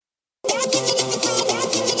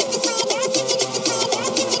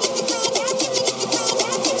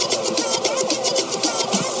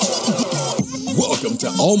Welcome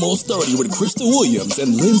to Almost 30 with Krista Williams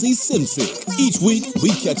and Lindsay Simsick. Each week, we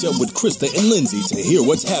catch up with Krista and Lindsay to hear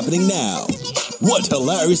what's happening now, what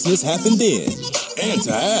hilariousness happened then, and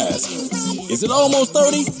to ask, is it almost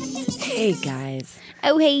 30? Hey, guys.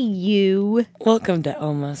 Oh, hey, you. Welcome to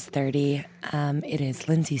Almost 30. It is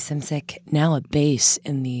Lindsay Simsick, now a bass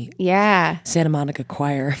in the Santa Monica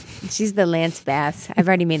Choir. She's the Lance Bass. I've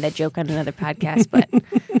already made that joke on another podcast, but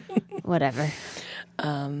whatever.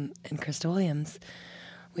 And Krista Williams.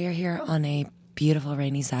 We are here on a beautiful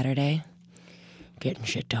rainy Saturday, getting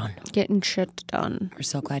shit done. We're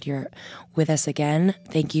so glad you're with us again.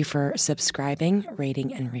 Thank you for subscribing,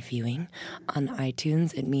 rating, and reviewing on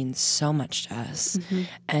iTunes. It means so much to us. Mm-hmm.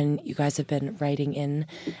 And you guys have been writing in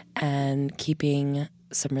and keeping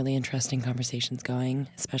some really interesting conversations going,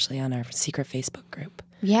 especially on our secret Facebook group.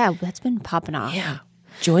 Yeah, that's been popping off. Yeah.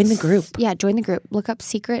 Join the group. Yeah, join the group. Look up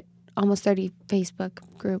Secret Almost 30 Facebook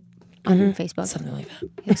group on Facebook. Something like that.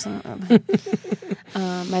 Yeah, something like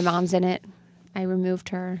that. My mom's in it. I removed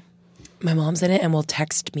her. My mom's in it and will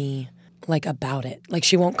text me like about it. Like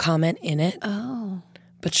she won't comment in it. Oh.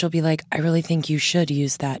 But she'll be like, I really think you should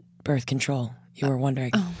use that birth control. You were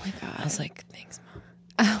wondering. Oh my God. I was like, thanks, Mom.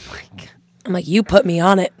 Oh my God. I'm like, you put me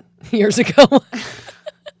on it years ago.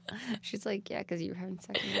 She's like, yeah, because you were having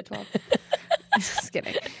sex when you were 12. Just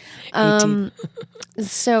kidding. 18.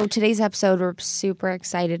 So today's episode, we're super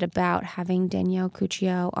excited about having Danielle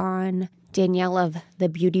Cuccio on. Danielle of the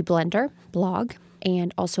Beauty Blender blog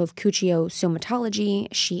and also of Cuccio Somatology.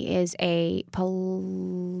 She is a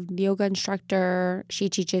yoga instructor. She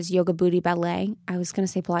teaches yoga booty ballet. I was going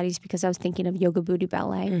to say Pilates because I was thinking of yoga booty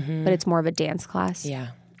ballet, but it's more of a dance class. Yeah,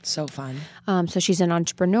 so fun. So she's an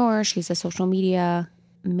entrepreneur. She's a social media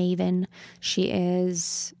maven. She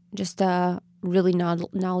is just a really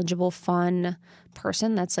knowledgeable, fun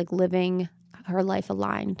person that's like living her life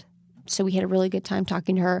aligned. So we had a really good time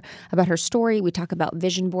talking to her about her story. We talk about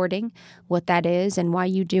vision boarding, what that is and why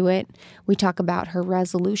you do it. We talk about her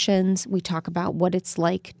resolutions. We talk about what it's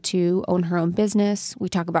like to own her own business. We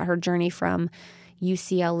talk about her journey from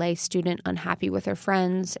UCLA student unhappy with her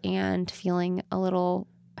friends and feeling a little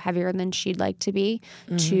heavier than she'd like to be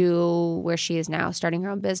to where she is now, starting her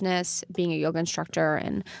own business, being a yoga instructor,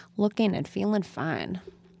 and looking and feeling fine.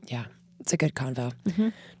 Yeah, it's a good convo. Mm-hmm.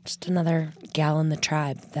 Just another gal in the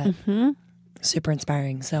tribe that super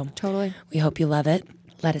inspiring. So Totally. we hope you love it.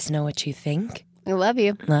 Let us know what you think. I love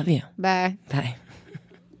you. Love you. Bye. Bye.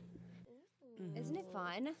 Isn't it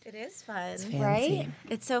fun? It is fun. It's fancy. Right?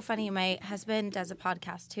 It's so funny. My husband does a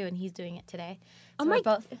podcast too, and he's doing it today. Oh So my! we're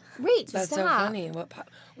both. Wait, That's stop. so funny.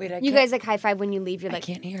 Wait, You guys like high five when you leave. You're I like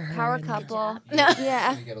can't hear her. power in the- couple. No.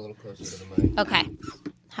 Yeah. You get a little closer to the mic. Okay.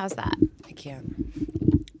 How's that? I can't.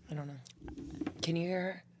 I don't know. Can you hear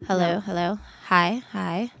her? Hello. Hello. Hi.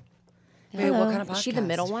 Hi. Wait, what kind of podcast? Is she the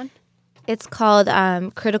middle one? It's called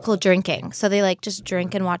Critical Drinking. So they like just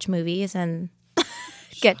drink and watch movies and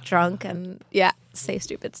get drunk and say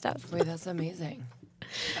stupid stuff. Wait, that's amazing.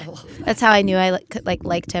 I love that. That's how I knew I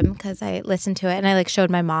liked him because I listened to it and I showed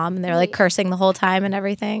my mom and they were like cursing the whole time and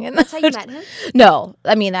everything. And That's how you met him? No,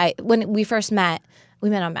 I mean when we first met, we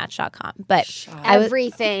met on Match.com. But I was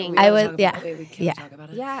Everything. I We was talk yeah about- wait, we can't yeah talk about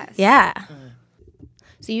it? Yes. yeah.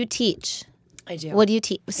 So you teach. I do. What do you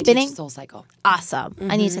teach? I Spinning? teach Soul Cycle. Awesome.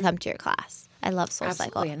 I need to come to your class. I love Soul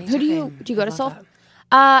Absolutely. Cycle. Who do you anytime. do? You go I to love Soul?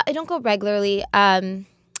 that. I don't go regularly.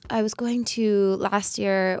 I was going to last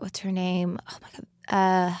year. What's her name? Oh my god.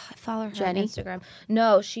 I follow her Jenny? on Instagram.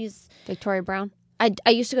 No, she's. Victoria Brown.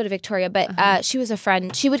 I used to go to Victoria, but she was a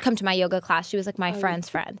friend. She would come to my yoga class. She was like my friend's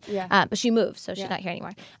friend. Yeah. But she moved, so she's not here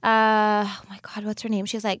anymore. Oh my god, what's her name?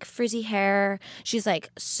 She has like frizzy hair. She's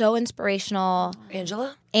like so inspirational.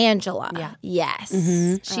 Angela? Angela. Yeah. Yes.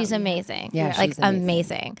 She's amazing. Yeah, like she's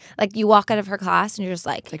amazing. Like you walk out of her class and you're just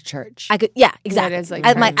like, It's like church. I could. Yeah, exactly. is like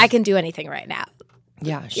I'm like, church. I can do anything right now.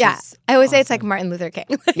 yeah. She's Yeah. I always say it's like Martin Luther King.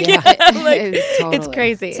 Yeah. It's Totally.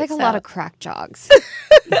 crazy. It's like a So- lot of crack jogs.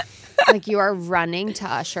 Like you are running to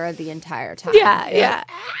Usher the entire time. Yeah.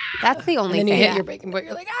 That's the only And then you thing. hit your breaking point.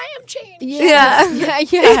 You're like, I am changed. Yeah.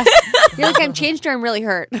 yeah. You're like, I'm changed or I'm really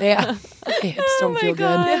hurt. Yeah. My hips don't feel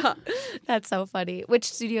good. That's so funny. Which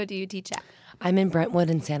studio do you teach at? I'm in Brentwood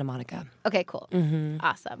and Santa Monica. Okay, cool.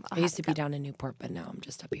 Awesome. I used to be down in Newport, but now I'm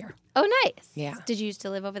just up here. Oh, nice. Yeah. Did you used to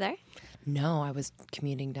live over there? No, I was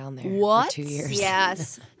commuting down there What? for 2 years.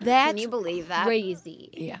 Yes. That's Can you believe that? crazy.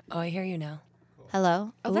 Yeah. Oh, I hear you now.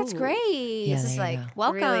 Hello? Oh, that's great. Yeah, This is there you like, go.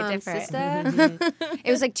 welcome, Really different. sister.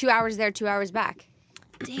 It was like 2 hours there, 2 hours back.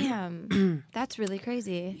 Damn. That's really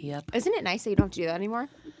crazy. Yep. Isn't it nice that you don't have to do that anymore?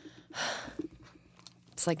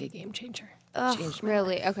 It's like a game changer. Oh, Changed my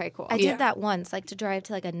really? Okay, cool. I Yeah. did that once, like to drive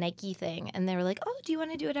to like a Nike thing, and they were like, "Oh, do you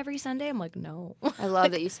want to do it every Sunday?" I'm like, "No." I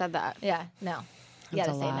love that you said that. Yeah, no. You That's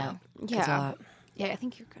gotta a say lot. no. That's a lot. Yeah, I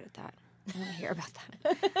think you're good at that. I want to hear about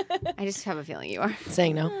that. I just have a feeling you are.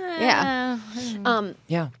 Saying no? Yeah.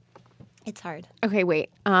 Yeah. It's hard. Okay, wait.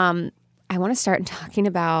 I want to start talking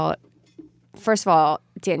about, first of all,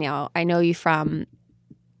 Danielle, I know you from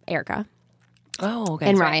Erica Oh, okay.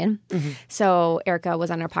 and Ryan. So Erica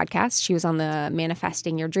was on our podcast. She was on the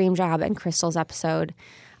Manifesting Your Dream Job and Crystal's episode.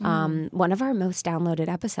 One of our most downloaded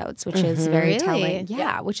episodes, which is very Really? telling.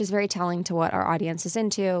 Yeah, which is very telling to what our audience is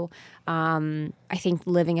into. I think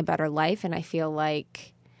living a better life, and I feel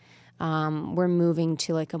like we're moving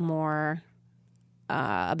to like a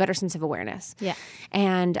better sense of awareness. Yeah.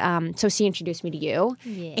 And so she introduced me to you,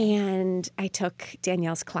 Yeah. and I took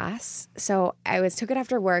Danielle's class. So I took it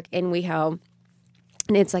after work in WeHo,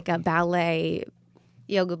 and it's like a ballet,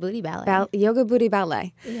 Yoga booty ballet. yoga booty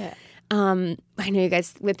ballet. Yeah. I know you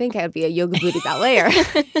guys would think I would be a yoga booty ballayer.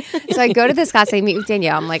 So I go to this class, I meet with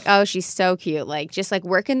Danielle. I'm like, oh, she's so cute. Like, just like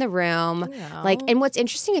work in the room. Yeah. Like, and what's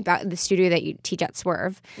interesting about the studio that you teach at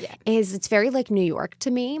Swerve is it's very like New York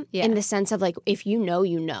to me in the sense of like, if you know,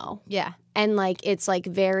 you know. Yeah. And like, it's like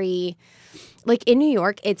very, like in New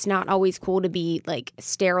York, it's not always cool to be like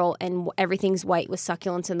sterile and everything's white with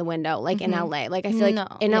succulents in the window, like in LA. Like, I feel like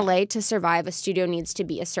in LA to survive, a studio needs to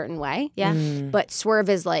be a certain way. Yeah. But Swerve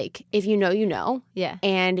is like, if you know, you know. Yeah.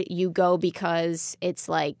 And you go because it's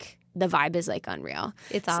like, the vibe is like unreal.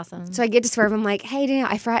 It's awesome. So I get to Swerve. I'm like, hey, Danielle,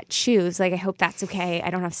 I forgot shoes. Like, I hope that's okay. I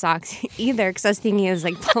don't have socks either because I was thinking it was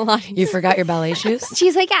like Pilates. You forgot your ballet shoes?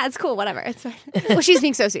 She's like, yeah, it's cool. Whatever. It's fine. Well, she's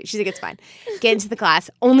being so sweet. She's like, it's fine. Get into the class.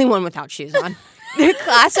 Only one without shoes on. The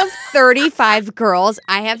class of 35 girls.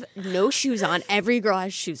 I have no shoes on. Every girl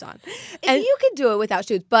has shoes on. And you could do it without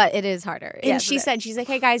shoes, but it is harder. And she said, she's like,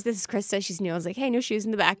 hey guys, this is Krista. She's new. I was like, hey, no shoes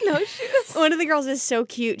in the back. No shoes. One of the girls is so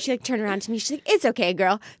cute. She like turned around to me. She's like, it's okay,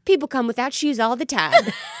 girl. People come without shoes all the time.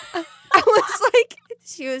 I was like,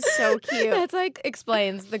 she was so cute. That's like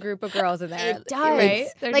explains the group of girls in there. It does. Right?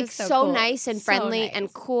 They're Like just so cool. nice and So friendly nice.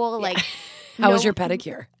 and cool. Like, How was your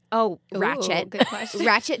pedicure? oh, ratchet. good question.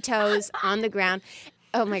 Ratchet toes on the ground.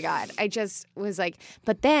 Oh my God. I just was like,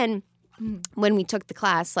 but then when we took the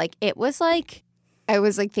class, like it was like, I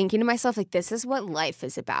was like thinking to myself, like, this is what life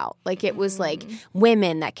is about. Like, it was like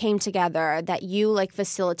women that came together, that you like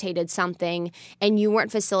facilitated something, and you weren't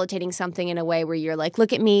facilitating something in a way where you're like,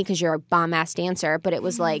 look at me because you're a bomb ass dancer. But it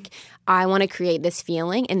was like, I want to create this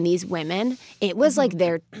feeling. And these women, it was like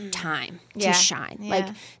their time to shine. Yeah. Like,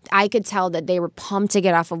 I could tell that they were pumped to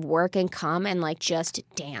get off of work and come and like just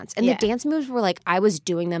dance. And the dance moves were like, I was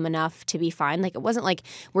doing them enough to be fine. Like, it wasn't like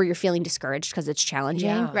where you're feeling discouraged because it's challenging.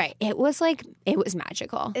 Yeah. Right. It was like, it was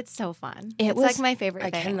magical. It's so fun. It It's was- like my favorite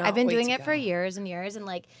I thing. cannot I've been wait doing to it for go. years and years, and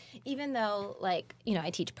like even though like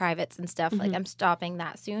I teach privates and stuff, like I'm stopping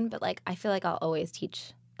that soon, but like I feel like I'll always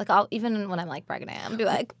teach. Like I'll even when I'm like pregnant, I'll be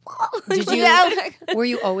like, Did you? Were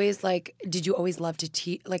you always like? Did you always love to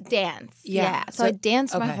teach? Like dance. Yeah. Yeah. So So- I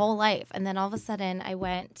danced my okay. whole life, and then all of a sudden I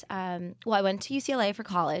went. I went to UCLA for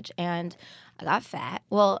college, and I got fat.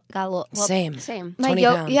 Well, got a little. Well, same. Same. My 20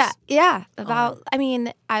 yo- pounds. yeah. About. I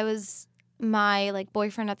mean, I was my like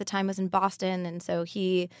boyfriend at the time was in Boston, and so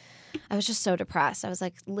I was just so depressed. I was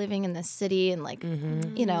like living in this city, and like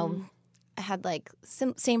I had like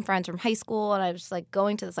same friends from high school, and I was just like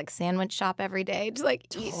going to this like sandwich shop every day, just like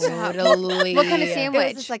eat stuff. Totally. What kind of It was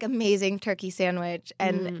sandwich? this like amazing turkey sandwich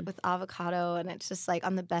and with avocado, and it's just like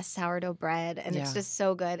on the best sourdough bread, and it's Yeah. just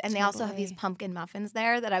so good. And they also have these pumpkin muffins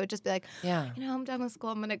there that I would just be like, Yeah. I'm done with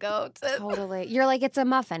school. I'm gonna go to Totally. You're like, it's a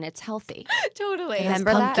muffin. It's healthy. totally. It has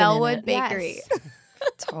Remember that? pumpkin in Bellwood it. Bakery. Yes.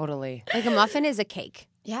 Totally. Like a muffin is a cake.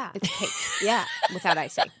 Yeah, It's cake yeah, without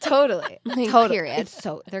icing. totally, Like, totally. period. It's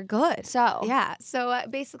so they're good. So Yeah. So I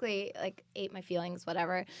basically like ate my feelings,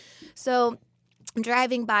 whatever. So I'm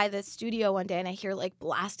driving by the studio one day and I hear like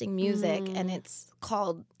blasting music and it's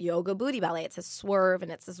called Yoga Booty Ballet. It says Swerve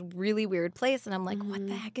and it's this really weird place. And I'm like, what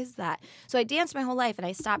the heck is that? So I danced my whole life and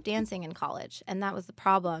I stopped dancing in college. And that was the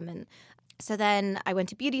problem. And so then I went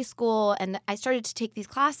to beauty school and I started to take these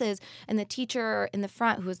classes. And the teacher in the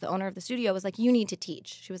front, who was the owner of the studio, was like, you need to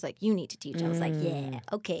teach. She was like, you need to teach. I was like, yeah,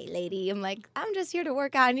 okay, lady. I'm like, I'm just here to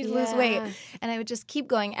work out. I need to lose weight. And I would just keep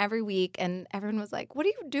going every week. And everyone was like, what are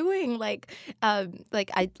you doing? Like I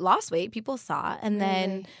lost weight. People saw. And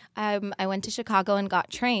then I went to Chicago and got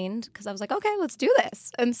trained because I was like, okay, let's do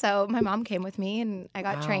this. And so my mom came with me and I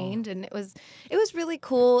got trained. And it was really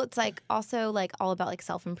cool. It's like also like all about like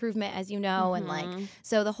self-improvement, as you know. know, and like,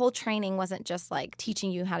 so the whole training wasn't just like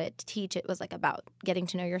teaching you how to teach. It was like about getting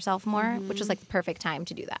to know yourself more, which was like the perfect time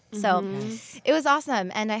to do that. So it was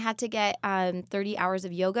awesome. And I had to get 30 hours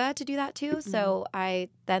of yoga to do that too. So I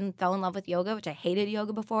then fell in love with yoga, which I hated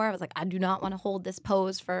yoga before. I was like, I do not want to hold this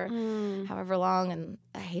pose for however long, and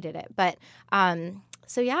I hated it. But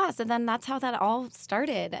so then that's how that all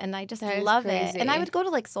started, and I just love it. And I would go to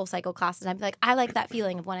like Soul Cycle classes, and I'd be like, I like that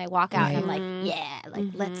feeling of when I walk out and I'm like, yeah, like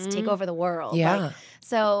let's take over the world. Yeah. Like,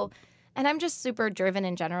 so, and I'm just super driven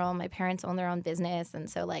in general. My parents own their own business, and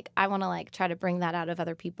so like I want to like try to bring that out of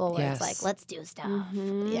other people where it's like, let's do stuff.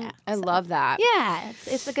 Yeah, I love that. Yeah,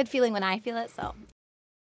 it's a good feeling when I feel it. So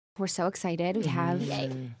we're so excited. We have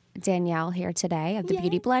Danielle here today of the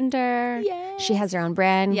Beauty Blender. She has her own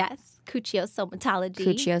brand. Yes. Cuccio Somatology.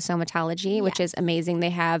 Cuccio Somatology, which is amazing. They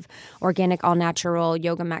have organic, all-natural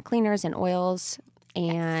yoga mat cleaners and oils.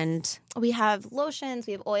 And we have lotions,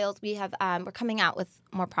 we have oils, we have we're coming out with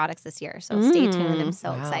more products this year. So stay tuned. I'm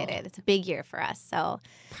so excited. It's a big year for us. So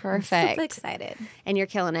perfect. I'm super excited. And you're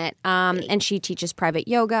killing it. And she teaches private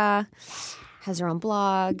yoga, has her own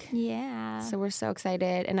blog. Yeah. So we're so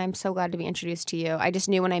excited, and I'm so glad to be introduced to you. I just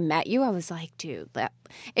knew when I met you, I was like, dude,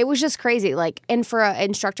 it was just crazy. Like, and for an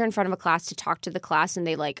instructor in front of a class to talk to the class, and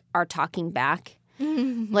they like are talking back,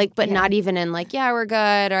 like, but not even in like, yeah, we're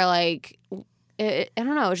good, or like, I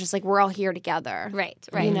don't know. It's just like we're all here together, right.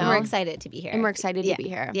 You know? We're excited to be here, and we're excited to be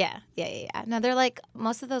here. Yeah. No, they're like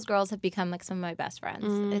most of those girls have become like some of my best friends.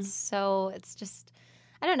 It's just.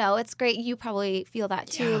 I don't know. It's great. You probably feel that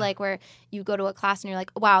too, like where you go to a class and you're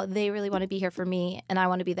like, wow, they really want to be here for me and I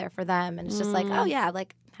want to be there for them. And it's just like, oh, yeah,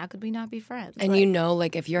 like how could we not be friends? And like, you know,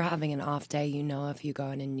 like if you're having an off day, you know if you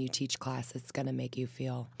go in and you teach class, it's going to make you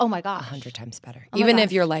feel oh my gosh, 100 times better. Oh Even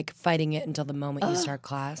if you're like fighting it until the moment you start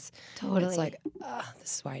class. Totally. It's like,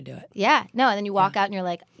 this is why I do it. Yeah. No, and then you walk out and you're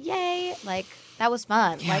like, yay, like that was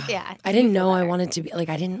fun. Like, I didn't know I wanted to be, like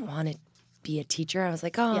I didn't want to be a teacher. I was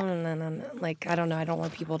like, no. Like, I don't know. I don't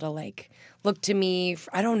want people to like look to me.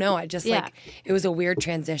 I don't know. I just like, it was a weird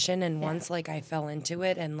transition. And once like I fell into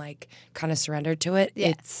it and like kind of surrendered to it,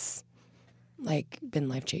 it's like been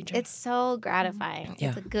life changing. It's so gratifying. Yeah.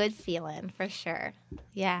 It's a good feeling for sure.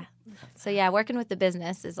 Yeah. So yeah, working with the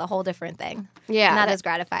business is a whole different thing. Yeah. Not as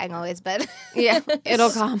gratifying always, but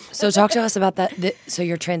it'll come. So talk to us about that. So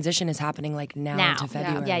your transition is happening like now into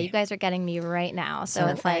February. Yeah, you guys are getting me right now. So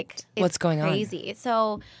it's like it's what's going crazy.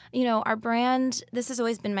 So, you know, our brand, this has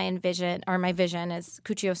always been my vision is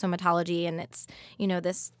Cuccio Somatology, and it's, you know,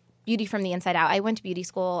 this beauty from the inside out. I went to beauty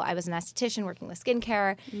school. I was an esthetician working with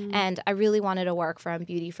skincare, and I really wanted to work from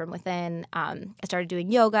beauty from within. I started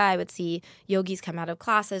doing yoga. I would see yogis come out of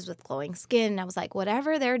classes with glowing skin. I was like,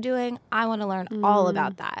 whatever they're doing, I want to learn all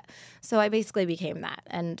about that. So I basically became that,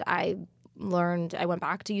 and I went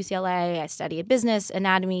back to UCLA. I studied business,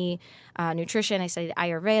 anatomy, nutrition. I studied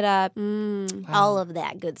Ayurveda, all of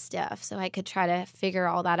that good stuff. So I could try to figure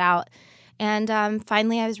all that out. And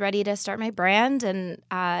finally, I was ready to start my brand. And,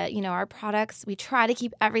 you know, our products, we try to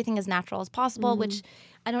keep everything as natural as possible, which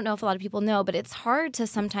I don't know if a lot of people know, but it's hard to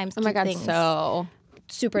sometimes keep things so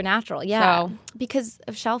super natural. Because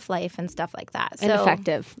of shelf life and stuff like that. And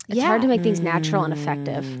effective. It's hard to make things natural and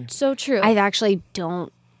effective. So true. I actually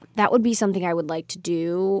don't. That would be something I would like to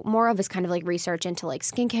do more of, is kind of like research into like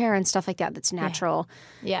skincare and stuff like that that's natural.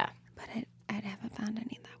 Yeah. But I haven't found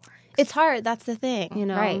any that works. It's hard. That's the thing. You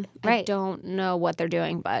know, Right. I don't know what they're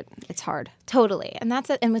doing, but it's hard. Totally. And that's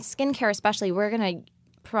it. And with skincare especially, we're going to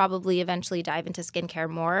probably eventually dive into skincare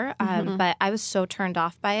more. But I was so turned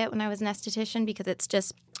off by it when I was an esthetician, because it's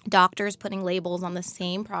just doctors putting labels on the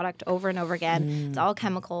same product over and over again. It's all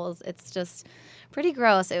chemicals. It's just pretty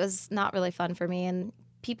gross. It was not really fun for me. And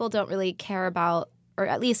people don't really care about, or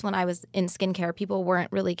at least when I was in skincare, people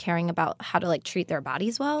weren't really caring about how to like treat their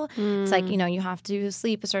bodies well. It's like, you know, you have to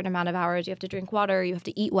sleep a certain amount of hours, you have to drink water, you have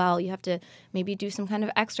to eat well, you have to maybe do some kind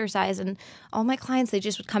of exercise. And all my clients, they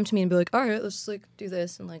just would come to me and be like, all right, let's like do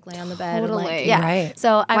this and like lay on the bed. Totally. And, like, yeah. Right.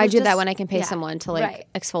 So Why was do that just- when I can pay yeah. someone to like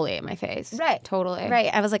exfoliate my face? Right. Totally.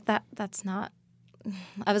 Right. I was like, that's not.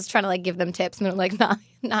 I was trying to like give them tips, and they're like,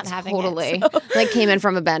 not having Totally. it. So. Like came in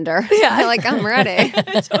from a bender. Yeah. Like, I'm ready.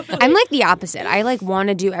 I'm like the opposite. I like want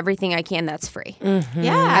to do everything I can that's free.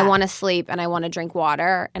 Yeah. I want to sleep and I want to drink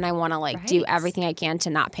water and I want to like do Right. everything I can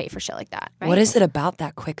to not pay for shit like that. What is it about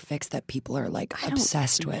that quick fix that people are like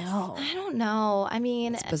obsessed with? I don't know. I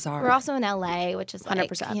mean, it's bizarre. We're also in LA, which is like,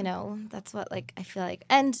 100%. you know, that's what like I feel like,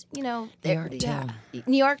 and you know, They are too.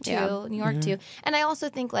 New York too, Yeah. New York too. And I also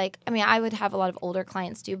think like, I mean, I would have a lot of older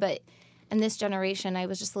clients too, but in this generation, I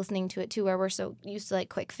was just listening to it too, where we're so used to like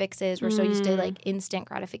quick fixes, we're so used to like instant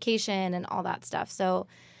gratification and all that stuff. So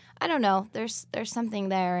I don't know. There's something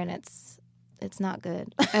there, and it's not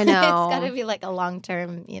good. I know. It's got to be like a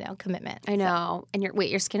long-term, commitment. I know. And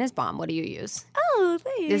your skin is bomb. What do you use? Oh,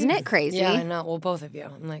 thanks. Isn't it crazy? Yeah, I know. Well, both of you.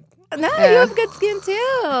 I'm like, No, you have good skin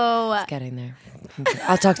too. getting there.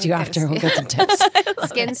 I'll talk to you after. We'll get some tips.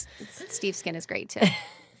 Steve's skin is great too.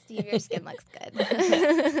 Steve, your skin looks good.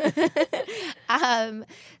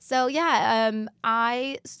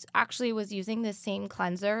 I actually was using this same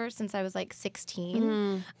cleanser since I was like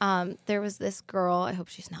 16. There was this girl, I hope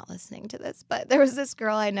she's not listening to this, but there was this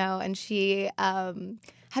girl I know, and she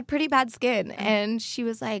had pretty bad skin, and she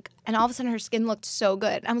was like, and all of a sudden her skin looked so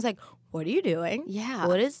good. I was like, what are you doing? Yeah.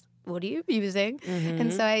 What are you using?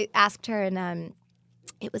 And so I asked her, and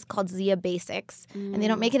it was called Zia Basics, and they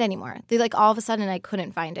don't make it anymore. They like all of a sudden I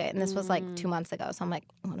couldn't find it, and this was like 2 months ago. So I'm like,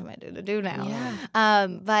 what am I to do now? Yeah.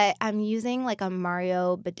 But I'm using like a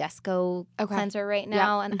Mario Badescu cleanser right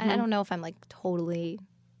now, and I don't know if I'm like totally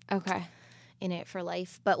in it for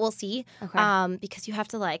life, but we'll see. Okay. Because you have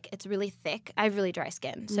to like, it's really thick. I have really dry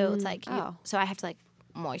skin, so it's like, so I have to like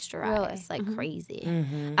moisturize like crazy.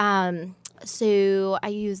 So I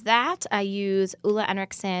use that. I use Ulla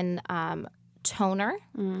Henriksen toner.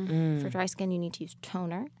 For dry skin, you need to use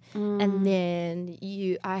toner. And then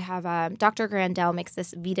I have Dr. Grandel makes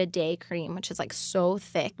this Vita Day cream, which is like so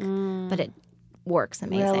thick, but it works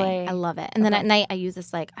amazing. Really? I love it. And then at night I use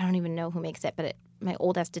this like, I don't even know who makes it, but my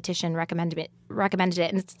old esthetician recommended it,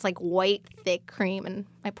 and it's like white, thick cream. And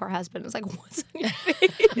my poor husband was like, "What's on your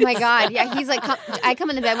face?" Oh my God. Yeah, he's like, I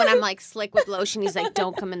come in the bed when I'm like slick with lotion. He's like,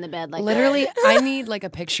 don't come in the bed like Literally, I need like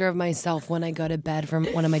a picture of myself when I go to bed from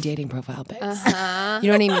one of my dating profile pics. You know what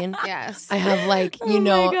I mean? Yes. I have like,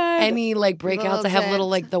 any like breakouts. I have little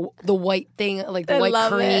like the white thing, like the white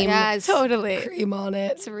love it. cream. Yes. Totally. Cream on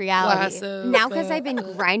it. It's reality. Glasses. Now because I've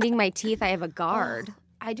been grinding my teeth, I have a guard.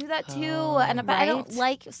 I do that too, but I don't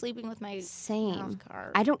like sleeping with my Same. mouth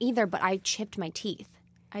guard. I don't either, but I chipped my teeth.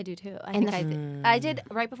 I do too. I did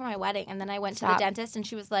right before my wedding, and then I went to the dentist, and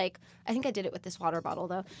she was like, I think I did it with this water bottle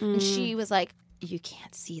though, and she was like, you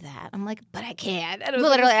can't see that. I'm like, but I can. And it was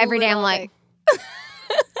Literally like every day I'm like,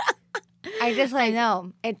 I just like,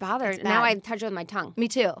 know. it bothers. It's Now bad. I touch it with my tongue. Me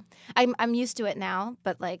too. I'm used to it now,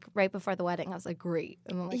 but like right before the wedding, I was like, great.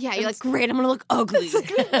 And I'm like, Yeah, you're like, great, I'm going to look ugly.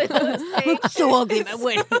 I look so ugly at my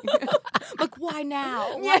wedding. like, why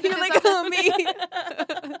now? Yeah, you're like, oh, me.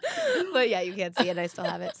 But yeah, you can't see it. I still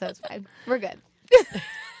have it, so it's fine. We're good.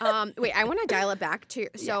 Wait, I want to dial it back to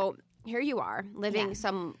so here you are living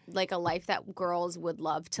some like a life that girls would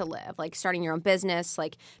love to live, like starting your own business,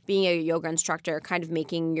 like being a yoga instructor, kind of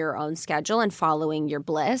making your own schedule and following your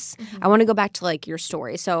bliss. I want to go back to like your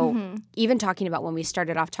story. So even talking about when we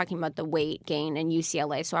started off talking about the weight gain and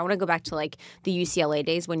UCLA. So I want to go back to like the UCLA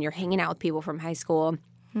days when you're hanging out with people from high school,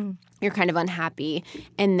 you're kind of unhappy,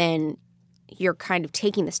 and then you're kind of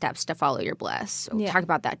taking the steps to follow your bliss. So talk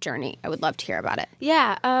about that journey. I would love to hear about it.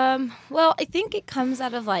 Yeah. Well, I think it comes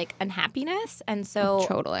out of like unhappiness, and so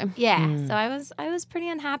Totally. yeah. So I was pretty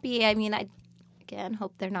unhappy. I mean, I again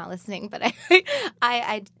hope they're not listening, but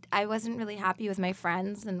I wasn't really happy with my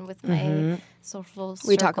friends and with my social circle.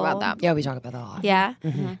 We talk about that. Yeah, we talk about that a lot. Yeah.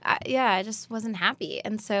 I just wasn't happy,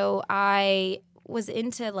 and so I was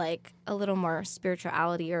into like a little more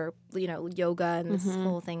spirituality or yoga and this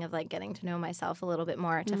whole thing of like getting to know myself a little bit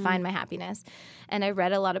more to find my happiness. And I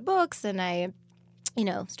read a lot of books, and I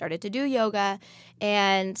started to do yoga.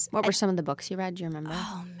 And What were some of the books you read? Do you remember?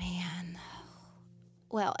 oh man,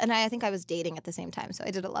 well, and I think I was dating at the same time, so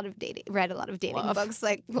I did a lot of read a lot of dating books,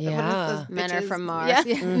 like what Yeah. is those Men are bitches? from Mars.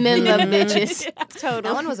 Yeah. Men love bitches. Totally.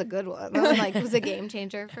 That one was a good one. That one was a game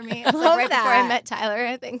changer for me. It was like right before I met Tyler.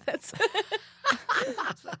 I think that's.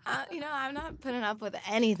 I'm not putting up with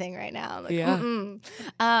anything right now. Like, Yeah.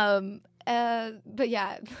 but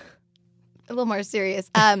yeah, a little more serious.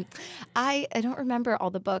 I don't remember all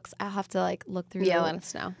the books. I'll have to like look through. Yeah, let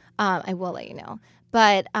us know. I will let you know.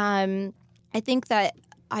 But I think that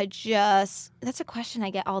that's a question I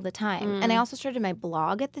get all the time. And I also started my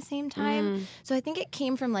blog at the same time. So I think it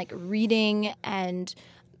came from like reading and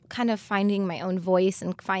kind of finding my own voice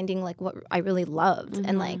and finding like what I really loved.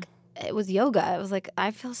 And like it was yoga. I was like,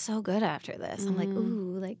 I feel so good after this. I'm like,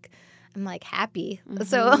 ooh, like I'm like happy.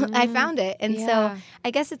 So I found it. And so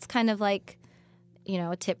I guess it's kind of like,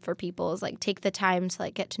 a tip for people is like take the time to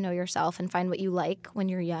like get to know yourself and find what you like when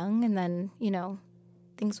you're young, and then,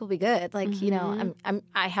 things will be good. Like,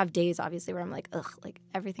 I have days obviously where I'm like, ugh, like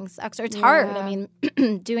everything sucks or it's hard. I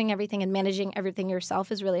mean, doing everything and managing everything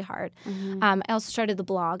yourself is really hard. I also started the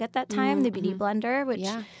blog at that time, the Beauty Blender, which,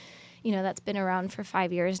 that's been around for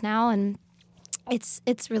 5 years now, and it's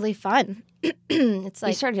really fun. It's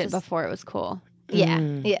like You started it before it was cool. Yeah,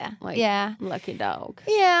 yeah, Like, yeah. lucky dog.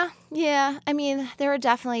 Yeah. I mean, there are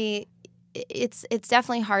definitely it's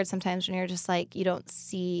definitely hard sometimes when you're just like you don't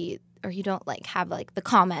see or you don't like have like the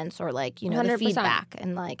comments or like, you know, the 100%. feedback.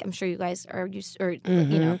 And like I'm sure you guys are used or you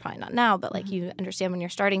know, probably not now, but like you understand when you're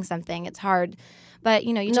starting something, it's hard. But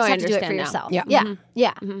you know, you just have to do it for understand now. yourself.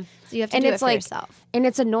 Yeah. Yeah. So you have to And do it it's for like- yourself. And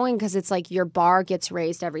it's annoying because it's like your bar gets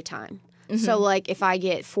raised every time. So like if I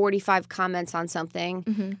get 45 comments on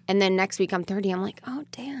something and then next week I'm 30, I'm like, oh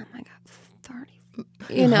damn, I got 30.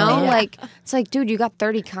 You know, like it's like, dude, you got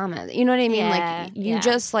 30 comments. You know what I mean? Yeah, Like you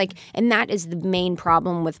just like, and that is the main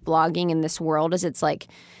problem with blogging in this world is it's like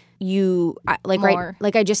More.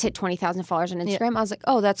 like I just hit 20,000 followers on Instagram. I was like,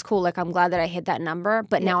 oh, that's cool. Like I'm glad that I hit that number,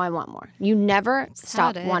 but now I want more. You never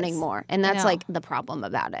stop it wanting is. more, and that's know. like the problem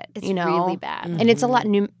about it. It's you know, really bad. and it's a lot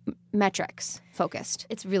metrics focused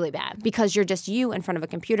It's really bad. because you're just you in front of a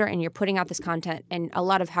computer and you're putting out this content, and a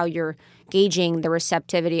lot of how you're gauging the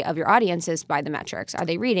receptivity of your audience is by the metrics. Are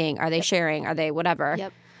they reading? Are they sharing? Are they whatever?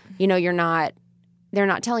 Yep. You know, they're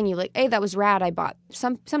not telling you like, hey, that was rad, I bought.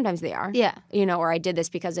 Sometimes they are. Yeah. You know, or I did this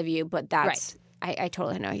because of you, but that's I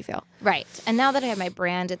totally know how you feel. Right. And now that I have my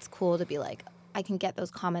brand, it's cool to be like, I can get those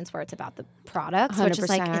comments where it's about the products, which is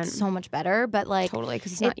like, 100%. it's so much better. But like, Totally,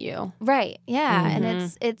 because it's not you. right. Yeah. And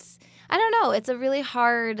it's, I don't know, it's a really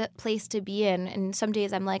hard place to be in. And some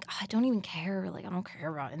days I'm like, oh, I don't even care. Like, I don't care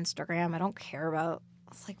about Instagram. I don't care about,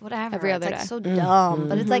 it's like, whatever. Every other it's like day. so dumb.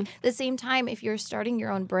 But it's like, at the same time, if you're starting your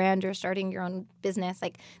own brand, you're starting your own business,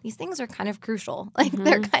 like these things are kind of crucial. Like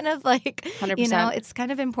they're kind of like, 100%. you know, it's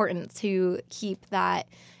kind of important to keep that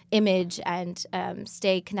image and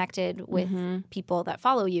stay connected with people that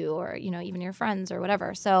follow you or, you know, even your friends or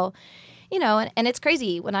whatever. So, you know, and it's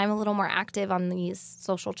crazy when I'm a little more active on these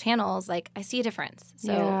social channels, like I see a difference.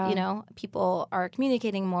 So, Yeah. you know, people are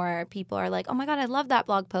communicating more. People are like, oh my God, I love that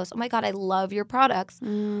blog post. Oh my God, I love your products. Oh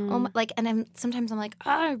my, like, and sometimes I'm like, oh,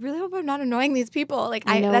 I really hope I'm not annoying these people. Like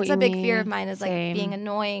I know that's what a you big fear mean. of mine is like Same. being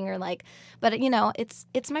annoying or like, but you know, it's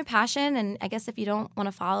my passion. And I guess if you don't want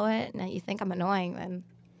to follow it and you think I'm annoying, then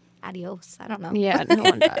adios. I don't know. Yeah, no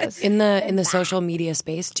one does. In the social media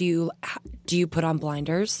space, do you put on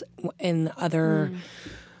blinders in other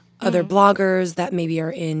bloggers that maybe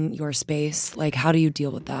are in your space? Like, how do you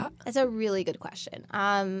deal with that? That's a really good question.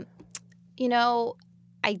 You know,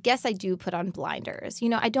 I guess I do put on blinders. You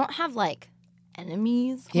know, I don't have like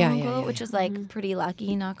enemies, quote unquote, which is like pretty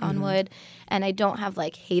lucky, knock on wood. And I don't have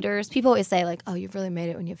like haters. People always say like, "Oh, you've really made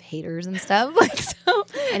it when you have haters and stuff." Like so.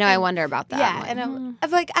 I know. I wonder about that. Yeah,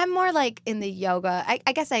 I'm like, and I'm more like in the yoga. I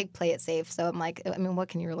guess I play it safe, so I'm like, I mean, what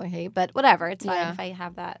can you really hate? But whatever, it's fine Yeah. if I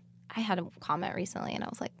have that. I had a comment recently, and I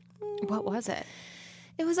was like, what was it?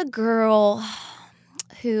 it was a girl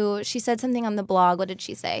who she said something on the blog. What did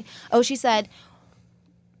she say? Oh, she said,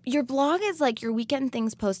 your blog is like your weekend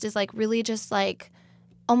things post is like really just like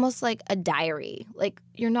almost like a diary. Like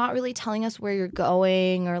you're not really telling us where you're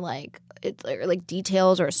going or like it's like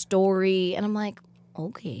details or a story. And I'm like,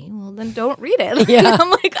 okay, well then don't read it. Yeah. I'm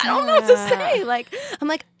like, I don't know what to say. Like I'm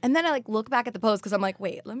like, and then I like look back at the post because I'm like,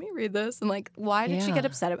 wait, let me read this. And like, why did she get Yeah.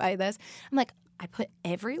 upset by this? I'm like, I put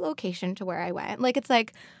every location to where I went. Like it's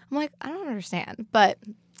like I'm like, I don't understand, but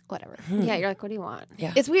whatever. Yeah, you're like, what do you want?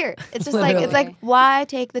 Yeah. It's weird. It's just like it's like why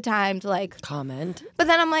take the time to like. Comment. But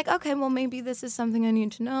then I'm like, okay, well maybe this is something I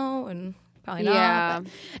need to know, and probably not. Yeah.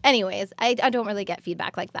 But anyways, I don't really get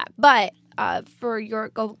feedback like that. But for your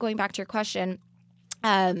going back to your question,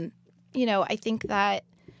 you know, I think that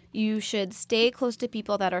you should stay close to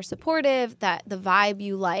people that are supportive, that the vibe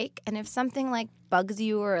you like, and if something like bugs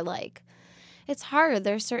you or like. It's hard.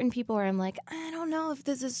 There's certain people where I'm like, I don't know if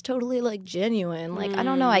this is totally like genuine. Like, I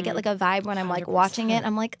don't know. I get like a vibe when I'm like watching it.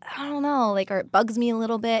 I'm like, I don't know. Like, or it bugs me a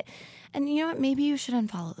little bit. And you know what? Maybe you should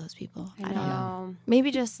unfollow those people. I don't know.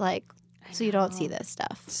 Maybe just like so you don't see this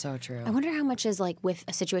stuff. So true. I wonder how much is like with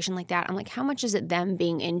a situation like that. I'm like, how much is it them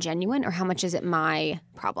being ingenuine, or how much is it my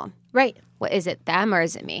problem? Right. What is it them or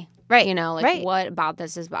is it me? Right. You know, like Right. what about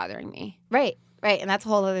this is bothering me? Right. Right. And that's a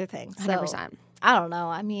whole other thing. So, 100%. I don't know.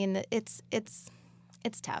 I mean, it's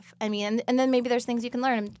tough. I mean, and then maybe there's things you can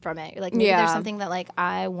learn from it. Like maybe there's Yeah. something that like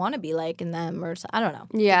I want to be like in them, or I don't know.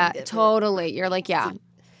 Yeah, totally. You're like, yeah,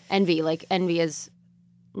 envy. Like envy is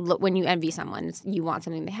when you envy someone, you want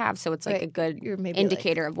something they have. So it's like Right. a good You're maybe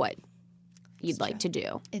indicator of what you'd like to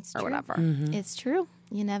do It's or true. whatever. It's true.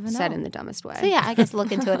 You never know. Said in the dumbest way. So yeah, I guess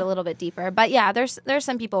look into it a little bit deeper. But yeah, there's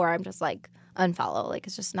some people where I'm just like unfollow. Like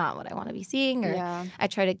it's just not what I want to be seeing, or Yeah. I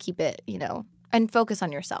try to keep it, you know, and focus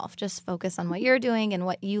on yourself. Just focus on what you're doing and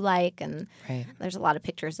what you like. And Right. there's a lot of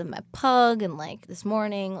pictures of my pug and like this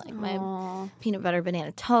morning, like my peanut butter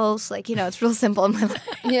banana toast. Like, it's real simple in my life.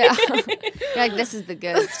 Yeah. You're like, this is the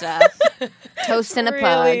good stuff. Toast and a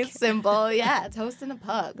Really pug. simple. Yeah, toast and a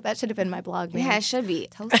pug. That should have been my blog name. Yeah, it should be.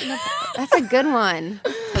 Toast and a pug. That's a good one.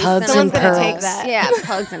 Pugs Someone's and gonna pearls. take that. Yeah,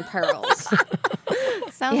 pugs and pearls.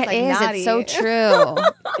 Sounds Yeah, like it is. naughty. It's so true.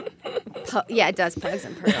 Yeah, it does. Pugs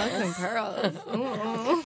and pearls. Pugs and pearls.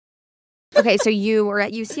 Ooh. Okay, so you were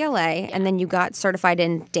at UCLA, and then you got certified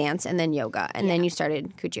in dance and then yoga, and then you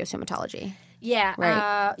started Cuccio Somatology. Yeah.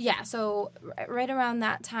 Right. Yeah. So right around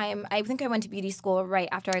that time, I think I went to beauty school right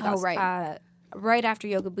after I got right after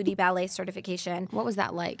yoga booty ballet certification. What was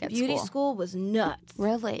that like at Beauty school? school was nuts.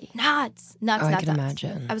 Really? Nuts. Oh, I nuts. can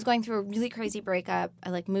imagine. I was going through a really crazy breakup.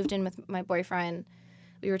 I like moved in with my boyfriend.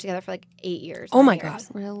 We were together for like 8 years. Oh my 9 years.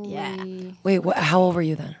 God. Really? Yeah. Wait, how old were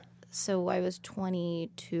you then? So I was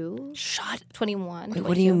 22, Shut. 21. Wait,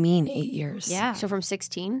 what do you mean 8 years? Yeah. So from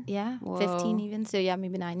 16? Yeah, Whoa. 15 even. So yeah,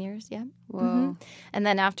 maybe 9 years. Yeah. Whoa. And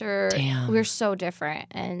then after, Damn. we were so different,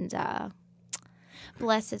 and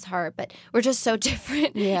bless his heart, but we're just so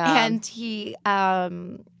different. Yeah. And he,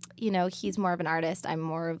 he's more of an artist. I'm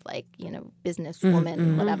more of like,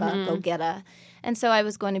 businesswoman, whatever, go getter. And so I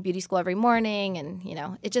was going to beauty school every morning, and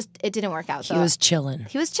it didn't work out. He was chilling.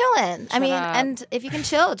 He was chilling. I mean, up. and if you can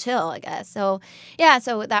chill, I guess. So yeah,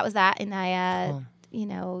 so that was that, and I,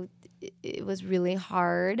 it was really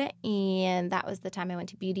hard, and that was the time I went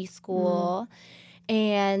to beauty school,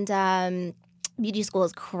 and beauty school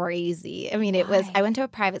is crazy. I mean, I went to a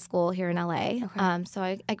private school here in LA. Okay. So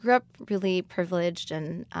I grew up really privileged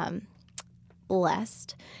and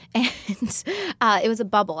blessed, and it was a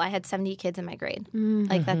bubble. I had 70 kids in my grade.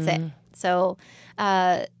 Like, that's it. So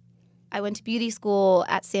I went to beauty school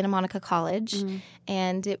at Santa Monica College,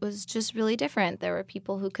 and it was just really different. There were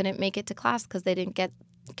people who couldn't make it to class because they didn't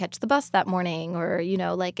catch the bus that morning, or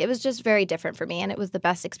it was just very different for me, and it was the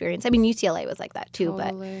best experience. I mean, UCLA was like that too,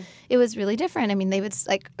 but it was really different. I mean, they would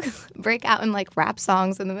like break out in like rap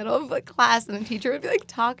songs in the middle of like class, and the teacher would be like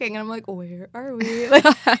talking, and I'm like, where are we? Like,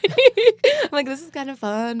 I'm like, this is kind of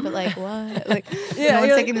fun, but like what? Like, no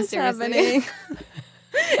one's taking this seriously.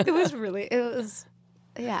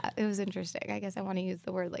 Yeah, it was interesting. I guess I want to use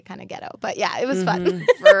the word like kind of ghetto, but yeah, it was fun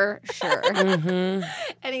for sure.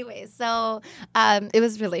 Anyway, so it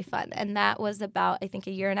was really fun, and that was about, I think,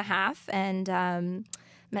 a year and a half, and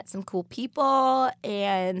met some cool people,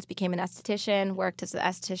 and became an esthetician. Worked as an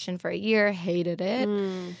esthetician for a year, hated it.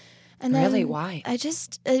 And then Really? Why?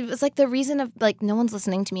 it was like the reason of like, no one's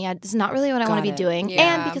listening to me. It's not really what I want to be Got it. doing.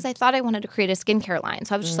 Yeah. And because I thought I wanted to create a skincare line.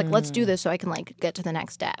 So I was just like, let's do this so I can like get to the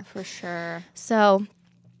next step. For sure. So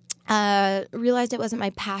realized it wasn't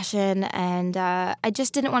my passion, and I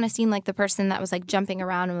just didn't want to seem like the person that was like jumping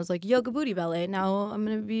around and was like, yoga booty ballet. Now I'm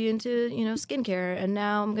going to be into, skincare, and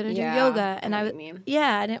now I'm going to do yoga. And I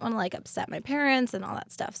didn't want to like upset my parents and all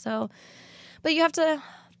that stuff. So, but you have to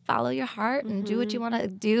follow your heart and do what you want to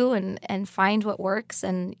do, and find what works.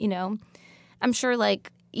 And, I'm sure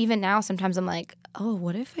like even now sometimes I'm like, oh,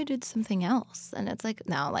 what if I did something else? And it's like,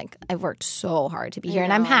 no, like I've worked so hard to be here,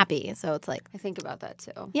 and I'm happy. So it's like, I think about that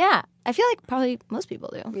too. yeah, I feel like probably most people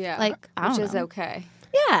do. Yeah. Like, I don't Which is know. okay.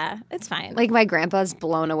 Yeah, it's fine. Like, my grandpa's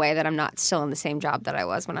blown away that I'm not still in the same job that I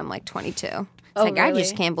was when I'm like 22. It's Oh, like, I really?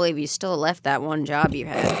 just can't believe you still left that one job you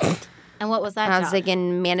had. and what was that I job? was like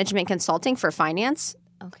in management consulting for finance.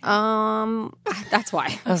 Okay. That's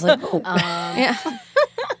why. I was like, oh. Yeah.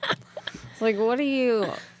 It's like, what are you?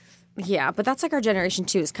 Yeah, but that's like our generation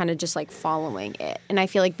too, is kind of just like following it. And I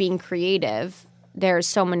feel like being creative, there's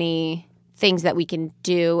so many things that we can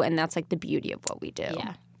do, and that's like the beauty of what we do.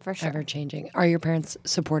 Yeah, for sure. Ever changing. Are your parents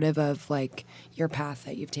supportive of like your path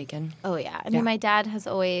that you've taken? Oh yeah. I mean, my dad has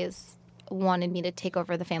always wanted me to take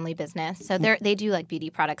over the family business. So they do like beauty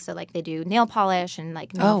products. So like they do nail polish and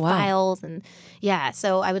like nail wow. files, and yeah.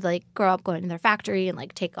 So I would like grow up going to their factory and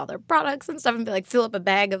like take all their products and stuff and be like fill up a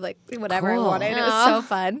bag of like whatever Cool. I wanted. It was so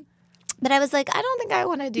fun. But I was like, I don't think I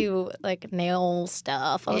want to do like nail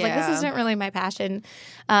stuff. I was like, this isn't really my passion.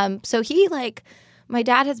 So he like, my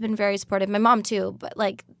dad has been very supportive. My mom too. But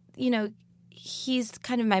like, he's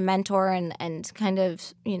kind of my mentor, and kind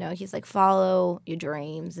of, he's like, follow your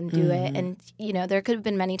dreams and do it. And, there could have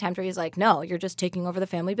been many times where he's like, no, you're just taking over the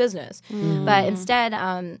family business. But instead,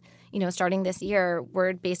 starting this year,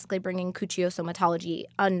 we're basically bringing Cuccio Somatology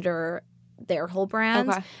under their whole brand.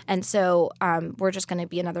 Okay. And so we're just going to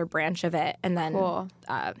be another branch of it. And then Cool.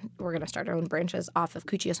 we're going to start our own branches off of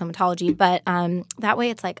Cuccio Somatology. But that way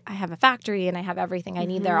it's like I have a factory and I have everything I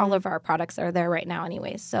need there. All of our products are there right now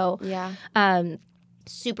anyways. So Yeah.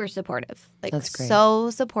 super supportive. Like That's great. so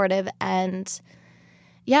supportive, and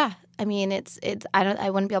yeah, I mean I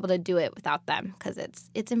wouldn't be able to do it without them because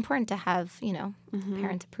it's important to have, you know,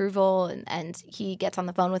 parent approval, and he gets on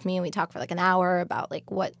the phone with me and we talk for like an hour about like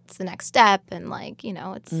what's the next step, and like, you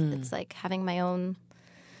know, it's like having my own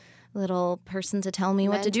little person to tell me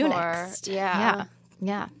what to do Mentor. next. Yeah.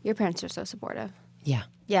 Yeah. Your parents are so supportive. Yeah.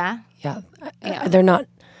 Yeah. Yeah. They're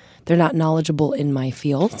not knowledgeable in my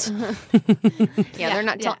field. Yeah, they're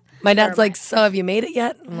not. My dad's like, so have you made it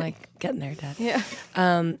yet? I'm like, getting there, Dad. Yeah.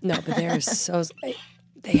 No, but they're so,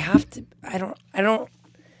 they have to, I don't,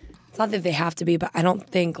 it's not that they have to be, but I don't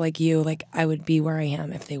think like you, like I would be where I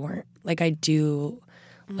am if they weren't. Like I do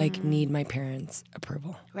like need my parents'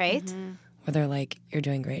 approval. Right? Where they're like, you're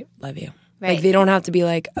doing great, love you. Right. Like they don't have to be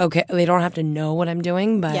like, okay, they don't have to know what I'm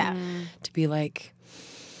doing, but Yeah. to be like,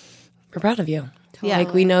 we're proud of you. Yeah.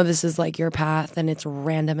 Like we know this is like your path and it's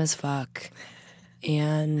random as fuck.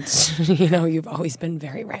 And, you know, you've always been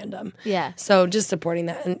very random. Yeah. So just supporting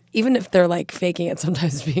that. And even if they're like faking it,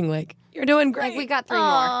 sometimes being like, you're doing great. Like we got 3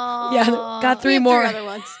 more. yeah, got 3 more. 3 other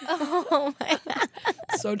ones. Oh my God.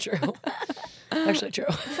 So true. Actually true.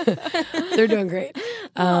 They're doing great.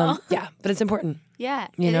 Yeah, but it's important. Yeah,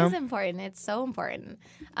 You it know? is important. It's so important.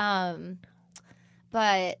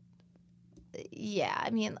 But yeah, I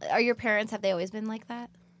mean, are your parents, have they always been like that?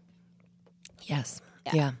 Yes.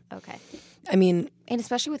 Yeah. Okay. I mean, And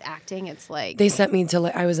especially with acting, it's like they sent me to,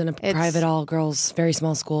 like, I was in a private all girls, very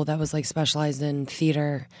small school that was like specialized in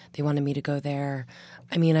theater. They wanted me to go there.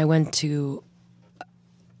 I mean, I went to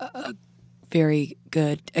a very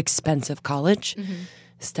good, expensive college,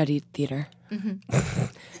 studied theater.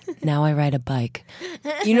 Now I ride a bike.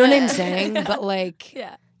 You know what I'm saying? But like,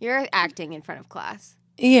 Yeah. you're acting in front of class.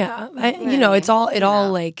 yeah, you know, it's all,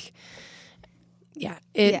 like, yeah,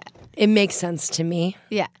 it makes sense to me.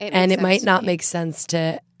 Yeah. And it might not make sense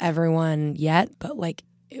to everyone yet, but like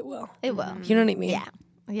it will. It will. You know what I mean? Yeah.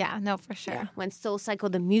 Yeah, no, for sure. When Soul Cycle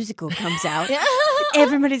the musical comes out,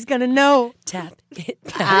 everybody's gonna know. Tap it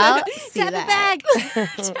back. I'll see Tap that. it back.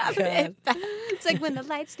 Oh, God. It's like when the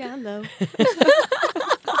lights down low.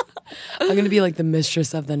 I'm gonna be like the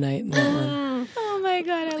mistress of the night in that one. Oh my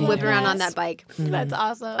God, I love Whip around that. on that bike. That's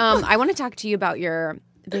awesome. I want to talk to you about your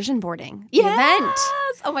vision boarding Yes! event.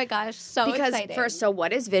 Oh my gosh, so Because exciting. first, so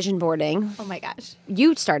what is vision boarding? Oh my gosh.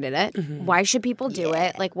 You started it. Why should people do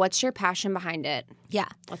it? Like, what's your passion behind it? Yeah.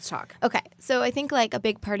 Let's talk. Okay, so I think like a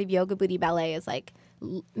big part of Yoga Booty Ballet is like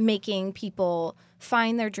making people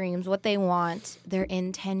find their dreams, what they want, their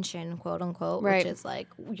intention, quote unquote, Right. which is like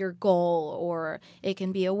your goal, or it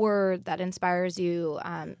can be a word that inspires you.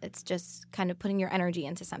 It's just kind of putting your energy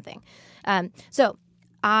into something. So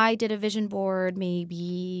I did a vision board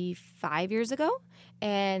maybe 5 years ago,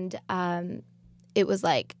 and it was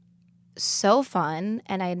like so fun,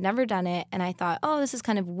 and I had never done it, and I thought, oh, this is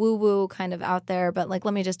kind of woo-woo, kind of out there, but like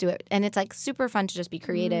let me just do it. And it's like super fun to just be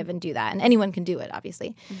creative and do that, and anyone can do it,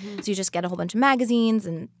 obviously. So you just get a whole bunch of magazines,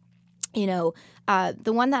 and you know,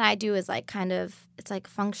 the one that I do is like kind of, it's like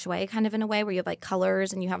feng shui kind of in a way, where you have like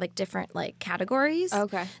colors and you have like different like categories.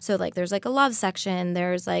 Okay. So like there's like a love section,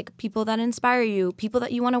 there's like people that inspire you, people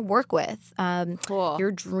that you want to work with, Cool.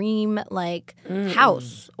 your dream like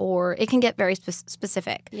house, or it can get very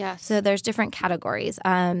specific. Yes. So there's different categories,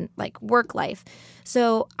 like work life.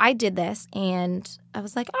 So I did this, and I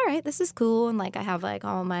was like, all right, this is cool. And like I have like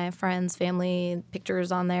all my friends, family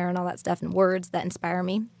pictures on there and all that stuff, and words that inspire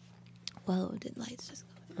me. Whoa, did lights just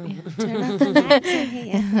go? Yeah. Turn up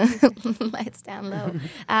the lights. Lights down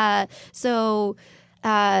low. So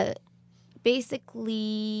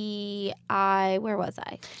basically, where was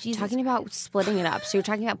I? Jesus. Talking about splitting it up. So you're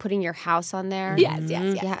talking about putting your house on there? Yes.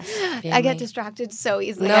 Yes. I Family. get distracted so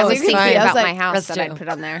easily. No, I As was you can thinking see, I was about my like, house us that I too. put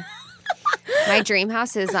on there. My dream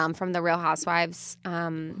house is from the Real Housewives.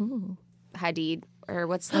 Hadid, or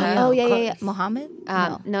what's the? Oh yeah. Mohammed?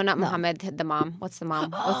 No, not Muhammad. The mom. What's the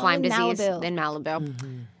mom with Lyme in disease Malibu. in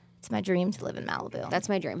Malibu? It's my dream to live in Malibu. That's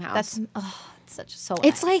my dream house. That's it's such so.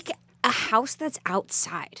 It's nice. like a house that's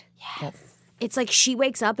outside. Yes. It's like she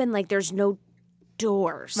wakes up and like there's no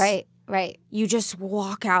doors. right. You just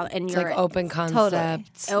walk out and It's you're like open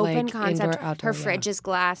concept. open like concept. Indoor, outdoor, Her fridge is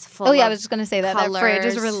glass full. Oh yeah, I of was just gonna say that. That fridge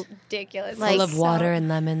is colors. ridiculous. full of water and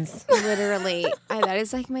lemons. literally. That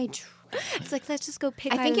is like my. It's like let's just go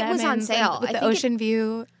pick. I my think it was on lemons sale. with I the think ocean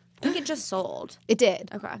view. think it just sold. It did.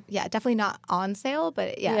 Okay. Yeah, definitely not on sale,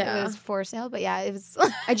 but Yeah. it was for sale. But yeah, it was.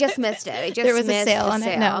 I just missed it. I just there was a missed sale the on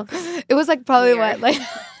sale. it. No, it was like probably Weird. what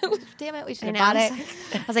damn it, we should I have know. bought it.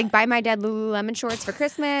 I was like, buy my dad Lululemon shorts for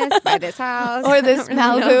Christmas. Buy this house Or this I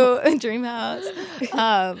don't really know. Malibu dream house.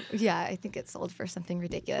 Yeah, I think it sold for something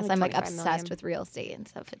ridiculous. Like I'm like 25 obsessed million. with real estate and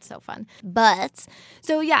stuff. It's so fun. But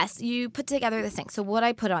so yes, you put together this thing. So what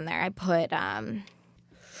I put on there, I put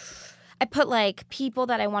like people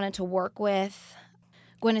that I wanted to work with.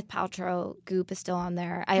 Gwyneth Paltrow, Goop is still on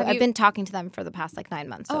there. I've been talking to them for the past like 9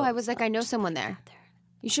 months. Oh, so- I was like, I know someone there.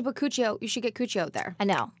 You should put Cucci out. You should get Cucci out there. I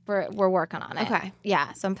know we're working on it. Okay.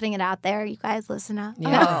 Yeah, so I'm putting it out there. You guys listen up.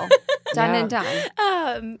 Yeah. Done Yeah. and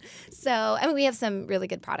done. So I mean, we have some really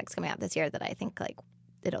good products coming out this year that I think like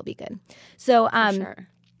it'll be good. So Sure.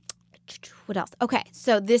 what else? Okay,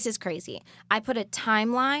 so this is crazy. I put a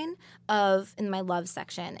timeline in my love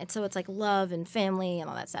section, and so it's like love and family and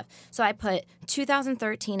all that stuff. So I put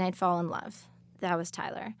 2013, I'd fall in love. That was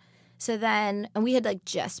Tyler. So then, and we had like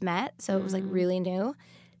just met, so it was like really new.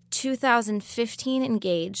 2015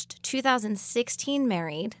 engaged. 2016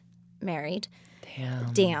 married.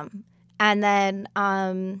 Damn. And then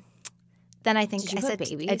I think Did you I put said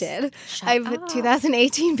babies? I did. Shut I put up.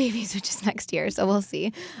 2018 babies, which is next year, so we'll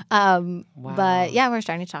see. But yeah, we're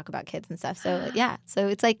starting to talk about kids and stuff. So yeah, so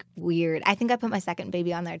it's like weird. I think I put my second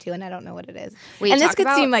baby on there too, and I don't know what it is. Wait, and this talk could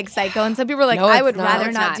about- seem like psycho, and some people are like, No, I it's would not. rather No,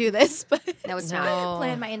 it's not not. do this, but No, it's No. not.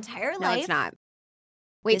 plan my entire No, life. it's not.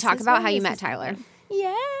 Wait, This talk is about when how you this met is Tyler. happening.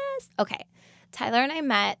 Yes. Okay. Tyler and I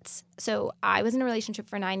met. So I was in a relationship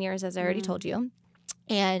for 9 years, as I already told you,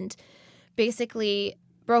 and basically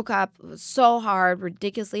broke up. It was so hard,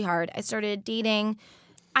 ridiculously hard. I started dating.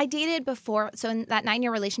 I dated before. So in that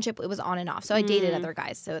 9-year relationship, it was on and off. So I dated other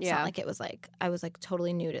guys. So it's Yeah. not like it was like I was like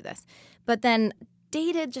totally new to this. But then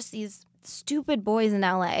dated just these stupid boys in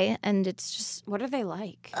LA, and it's just What are they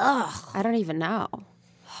like? ugh. I don't even know.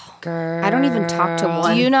 Girl. I don't even talk to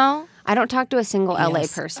one. Do you know? I don't talk to a single LA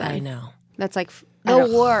Yes, person. I know. That's like The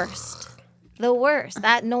worst. The worst.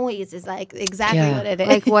 That noise is like exactly Yeah. what it is.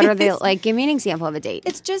 like what are they like? Give me an example of a date.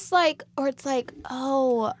 It's just like, or it's like,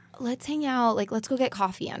 oh, let's hang out. Like, let's go get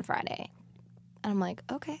coffee on Friday. And I'm like,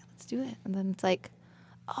 okay, let's do it. And then it's like,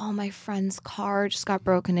 oh, my friend's car just got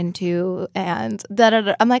broken into, and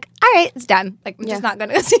da-da-da. I'm like, all right, it's done. Like, I'm just not going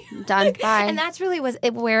to go see you. Done. Bye. And that's really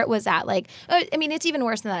where it was at. Like, I mean, it's even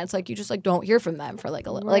worse than that. It's like you just like don't hear from them for like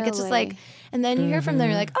a little. Like, it's just like, Really? and then you hear from them,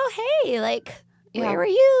 you're like, oh, hey, like, Yeah. where were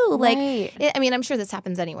you? Like, Right. I mean, I'm sure this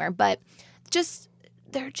happens anywhere, but just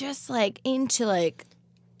they're just like into like.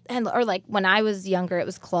 And or like when I was younger, it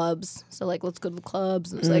was clubs. So like, let's go to the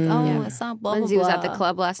clubs. And it was like, oh, it's not blah Lindsay blah was blah. at the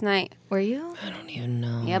club last night. Were you? I don't even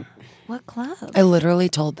know. Yep. What club? I literally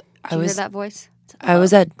told Did you hear that voice? I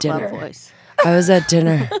was at Club dinner. voice. I was at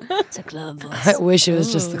dinner. It's a club voice. I wish it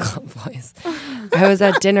was just the club voice. I was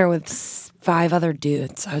at dinner with 5 other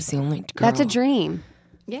dudes. I was the only girl. That's a dream.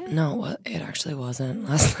 Yeah. No, it actually wasn't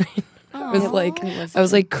last night. I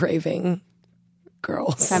was like craving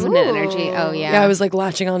girls. Feminine energy. Oh yeah. Yeah, I was like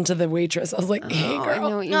latching onto the waitress. I was like, hey, Oh, I girl.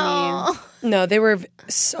 know what you mean. No, they were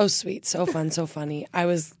so sweet, so fun, so funny. I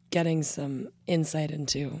was getting some insight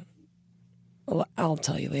into, I'll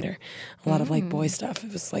tell you later, a lot of like boy stuff.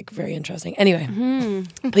 It was like very interesting. Anyway,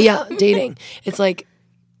 but yeah, dating. It's like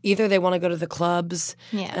either they want to go to the clubs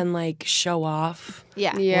Yeah. and like show off,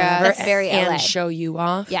 Yeah. Yeah. whatever, That's very and LA. show you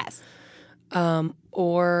off. Yes.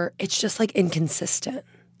 Or it's just like inconsistent.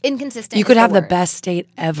 Inconsistent. You could is have the word. best date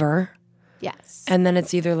ever. Yes. And then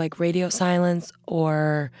it's either like radio silence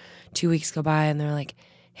or 2 weeks go by and they're like,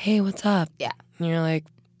 hey, what's up? Yeah. And you're like,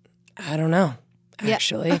 I don't know, Yeah.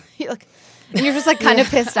 actually. You're just like kind of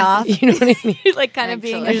pissed off. You know what I mean? You're like kind of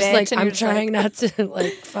being a You're just bitch, like, and I'm you're just like, trying not to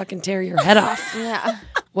like fucking tear your head off. Yeah.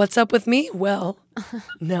 What's up with me? Well,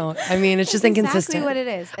 no. I mean, it's just inconsistent. exactly what it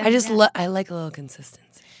is. I just I like a little consistency.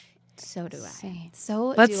 So do I. Same. So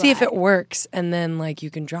Let's do see if I. it works, and then like you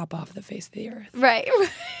can drop off the face of the earth. Right.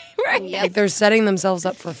 Right. Like they're setting themselves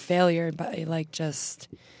up for failure by like just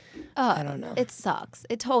I don't know. It sucks.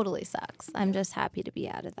 It totally sucks. I'm just happy to be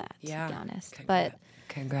out of that, Yeah. to be honest. But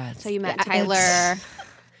Congrats. So you met Yeah, Tyler.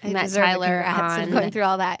 I You met deserve a Tyler congrats on for going through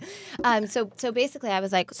all that. So basically, I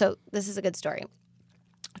was like, so this is a good story.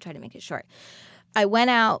 I'll try to make it short. I went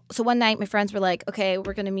out. So one night, my friends were like, okay,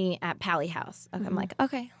 we're going to meet at Pally House. Okay, I'm like,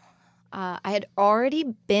 okay. I had already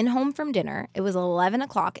been home from dinner. It was 11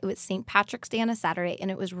 o'clock. It was St. Patrick's Day on a Saturday,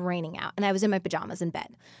 and it was raining out. And I was in my pajamas in bed.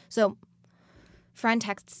 So friend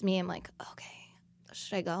texts me. I'm like, okay,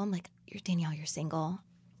 should I go? I'm like, Danielle, you're single.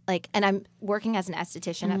 Like, and I'm working as an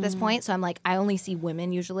esthetician at this point. So I'm like, I only see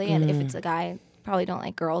women usually. And if it's a guy, probably don't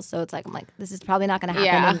like girls, so it's like I'm like, this is probably not going to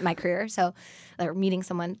happen in my career. So, or meeting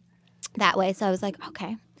someone that way. So I was like,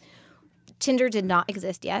 okay. Tinder did not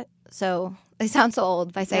exist yet, so I sound so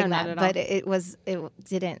old by saying that, but it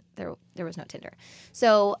didn't. There was no Tinder.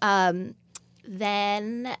 So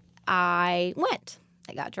then I went.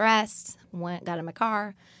 I got dressed, got in my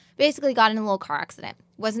car, basically got in a little car accident.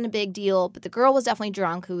 Wasn't a big deal, but the girl was definitely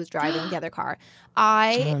drunk who was driving the other car.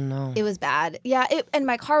 It was bad. Yeah, and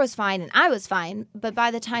my car was fine and I was fine, but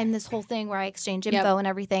by the time this whole thing where I exchanged info and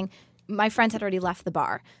everything, my friends had already left the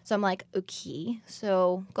bar. So I'm like, okay,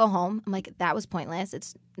 so go home. I'm like, that was pointless.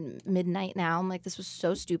 It's midnight now. I'm like, this was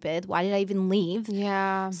so stupid. Why did I even leave?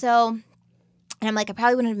 Yeah. So, and I'm like, I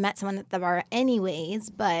probably wouldn't have met someone at the bar anyways,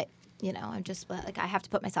 but, I'm just like, I have to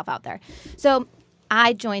put myself out there. So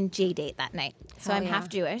I joined JDate that night. So I'm half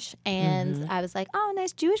Jewish. And I was like, oh,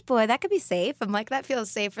 nice Jewish boy. That could be safe. I'm like, that feels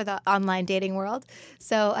safe for the online dating world.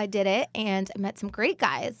 So I did it and I met some great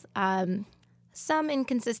guys. Some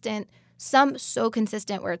inconsistent, some so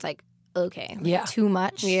consistent where it's like, okay, too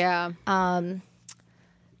much. Yeah. One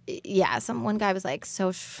guy was like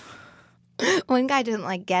one guy didn't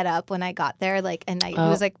like get up when I got there, like, and he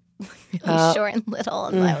was like really short and little,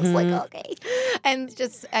 and I was like, okay, and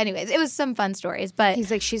just anyways, it was some fun stories. But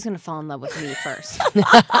he's like, she's gonna fall in love with me first,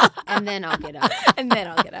 and then I'll get up, and then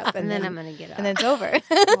I'll get up, and then I'm gonna get up, and then it's over.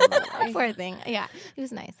 Poor thing. Yeah, he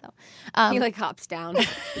was nice though. He like hops down.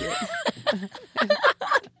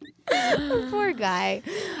 Poor guy.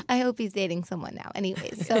 I hope he's dating someone now.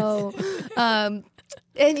 Anyways, so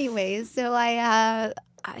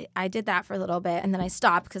I did that for a little bit, and then I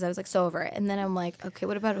stopped because I was like so over it. And then I'm like, okay,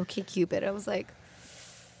 what about OkCupid? I was like,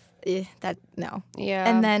 no. Yeah.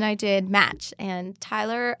 And then I did Match and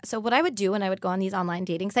Tyler. So what I would do when I would go on these online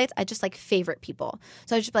dating sites, I just like favorite people.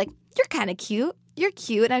 So I just be like, you're kind of cute. You're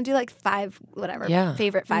cute. And I'd do like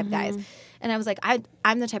favorite 5 guys. And I was like,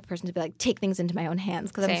 I'm the type of person to be like, take things into my own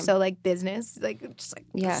hands because I'm so like business, like just like,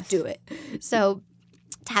 let's do it. So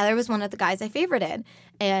Tyler was one of the guys I favorited.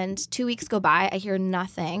 And 2 weeks go by, I hear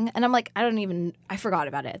nothing. And I'm like, I forgot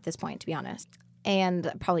about it at this point, to be honest.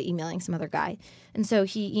 And probably emailing some other guy. And so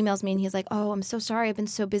he emails me and he's like, oh, I'm so sorry. I've been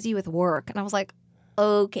so busy with work. And I was like,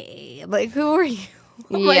 okay, like, who are you?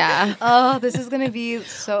 Yeah. Like, this is going to be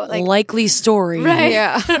so like. Likely story. Right.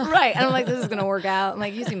 Yeah. Right. And I'm like, this is going to work out. I'm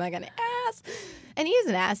like, you seem like an ass. And he is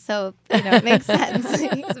an ass. So, it makes sense.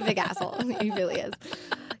 He's a big asshole. He really is.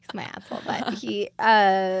 My asshole, but he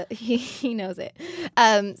knows it.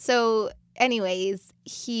 So anyways,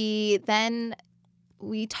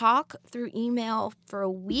 we talk through email for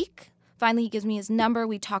a week. Finally, he gives me his number.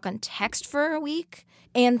 We talk on text for a week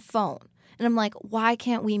and phone. And I'm like, why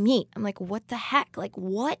can't we meet? I'm like, what the heck? Like,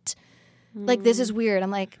 what? Like, this is weird.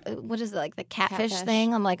 I'm like, what is it? Like the catfish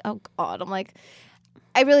thing? I'm like, oh God. I'm like,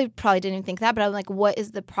 I really probably didn't even think that, but I'm like, what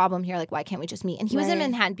is the problem here? Like, why can't we just meet? And he was in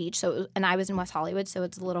Manhattan Beach, and I was in West Hollywood, so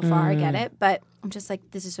it's a little far. I get it, but I'm just like,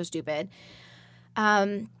 this is so stupid.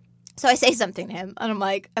 So I say something to him, and I'm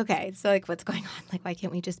like, okay, so like, what's going on? Like, why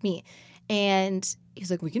can't we just meet? And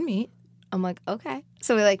he's like, we can meet. I'm like, okay.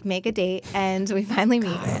 So we like make a date, and we finally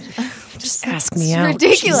meet. Just ask me out. It's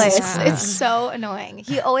ridiculous. Jesus. It's so annoying.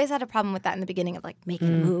 He always had a problem with that in the beginning of like making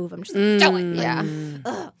a move. I'm just like, do it. Yeah.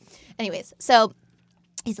 Ugh. Anyways, so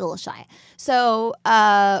he's a little shy. So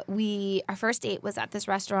our first date was at this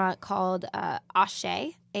restaurant called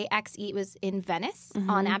Axe. AXE. It was in Venice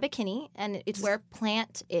on Abercrombie, and it's where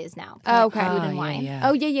Plant is now. Plant Food and Wine. Yeah.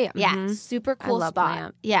 Oh, yeah. Yeah, super cool love spot.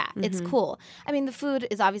 Plant. Yeah, it's cool. I mean, the food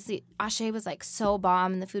is obviously, Axe was like so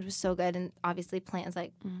bomb, and the food was so good, and obviously Plant is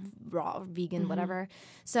like raw, vegan, whatever.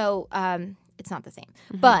 So it's not the same.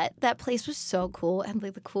 But that place was so cool and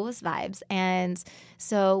like the coolest vibes. And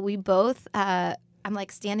so we both, I'm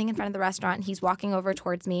like standing in front of the restaurant, and he's walking over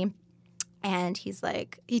towards me. And he's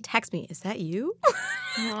like, he texts me, is that you?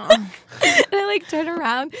 And I like turn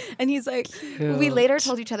around and he's like, we later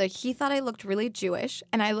told each other he thought I looked really Jewish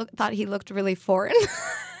and I thought he looked really foreign.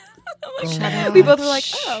 We both were like,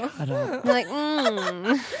 oh. We're like,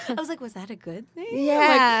 I was like, was that a good thing?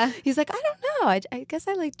 Yeah. Like, he's like, I don't know. I guess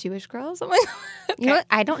I like Jewish girls. I'm like, okay. You know what?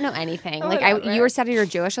 I don't know anything. Like, Whatever. you were said you're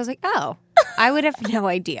Jewish. I was like, oh, I would have no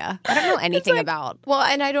idea. I don't know anything about. Well,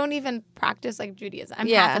 and I don't even practice like Judaism. I'm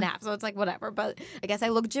half and half, so it's like whatever. But I guess I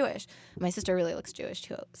look Jewish. My sister really looks Jewish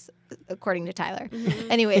too, according to Tyler.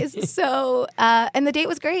 Anyways, so and the date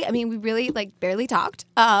was great. I mean, we really like barely talked.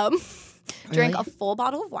 Drank a full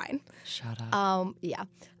bottle of wine. Shut up. Yeah,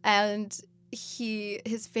 and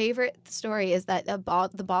his favorite story is that the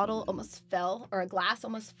bottle almost fell, or a glass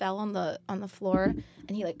almost fell on the floor,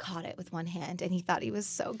 and he like caught it with one hand, and he thought he was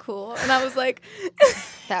so cool. And I was like,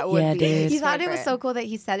 That would Yeah, be. dude. his he thought it was favorite. so cool that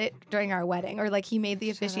he said it during our wedding, or like he made the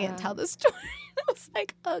officiant tell the story. I was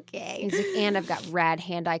like, okay, He's like, and I've got rad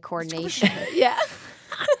hand-eye coordination. yeah.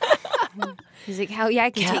 He's like, hell yeah, I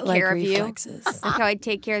can take Cat-like care of you. reflexes. That's how I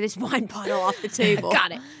take care of this wine bottle off the table.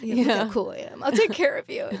 Got it. Look how cool I am. I'll take care of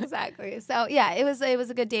you. Exactly. So yeah, it was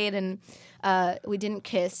a good date, and we didn't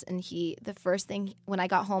kiss. And the first thing when I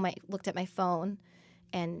got home, I looked at my phone,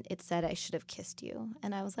 and it said I should have kissed you,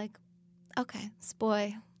 and I was like, okay, this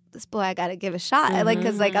boy, I got to give a shot.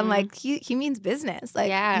 Because I'm like he means business, like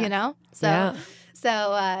Yeah. you know. So. Yeah.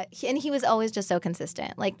 So, he was always just so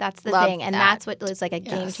consistent. Like, that's the Love thing. And that. that's what was like a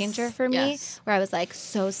game Yes. changer for me, Yes. where I was like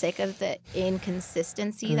so sick of the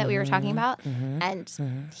inconsistency that we were talking about. Mm-hmm.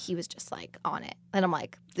 And he was just like on it. And I'm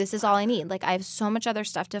like, this is all I need. Like, I have so much other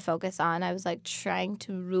stuff to focus on. I was like trying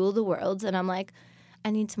to rule the world. And I'm like,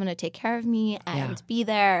 I need someone to take care of me and be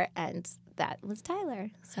there. And that was Tyler.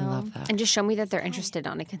 So I love that. And just show me that they're interested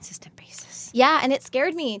on a consistent basis. yeah, and it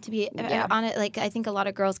scared me to be Yeah. on it. Like, I think a lot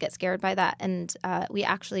of girls get scared by that. And we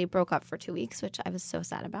actually broke up for 2 weeks, which I was so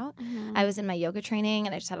sad about. I was in my yoga training,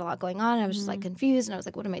 and I just had a lot going on. I was just like confused, and I was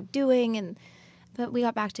like, what am I doing? But we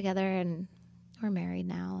got back together, and we're married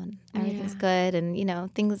now, and everything's good. And,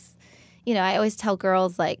 things, I always tell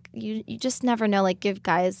girls, like, you just never know. Like, give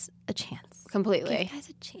guys a chance. Completely. Give guys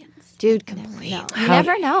a chance. Dude, You never completely. know. You How-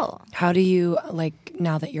 never know. How do you, like,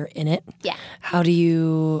 now that you're in it, Yeah. how do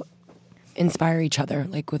you inspire each other,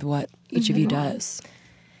 like, with what each of you does?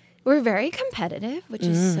 We're very competitive, which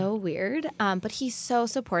is so weird. But he's so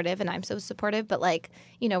supportive, and I'm so supportive. But, like,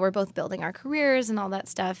 we're both building our careers and all that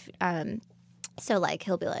stuff. So, like,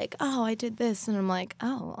 he'll be like, oh, I did this. And I'm like,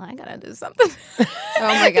 oh, well, I got to do something. Oh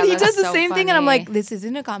my God, And he that's does the so same thing. And I'm funny. like, this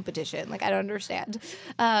isn't a competition. Like, I don't understand.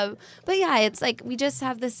 But, yeah, it's like we just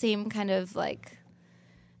have the same kind of, like,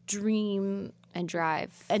 dream And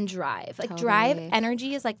drive. and drive. Like drive, Totally.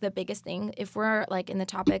 energy is like the biggest thing. If we're like in the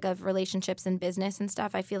topic of relationships and business and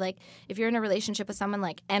stuff, I feel like if you're in a relationship with someone,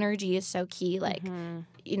 like energy is so key. Like,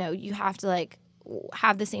 you have to like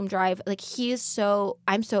have the same drive. Like I'm so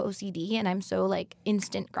OCD, and I'm so like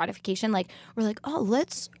instant gratification. Like, we're like, oh,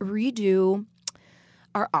 let's redo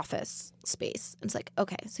our office space. And it's like,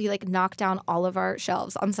 okay. So he like knocked down all of our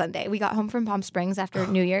shelves on Sunday. We got home from Palm Springs after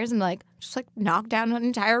New Year's, and like just like knocked down an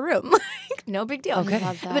entire room. Like, no big deal. Okay.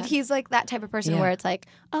 Love that. But he's like that type of person Yeah. where it's like,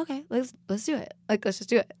 okay, let's do it. Like, let's just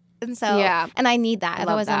do it. And so, Yeah. and I need that. I love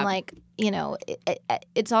Otherwise, I'm that. like,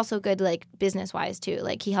 it's also good like business wise too.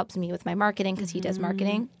 Like, he helps me with my marketing because he does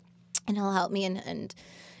marketing, and he'll help me. And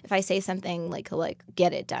if I say something, like, he'll like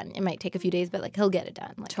get it done. It might take a few days, but like he'll get it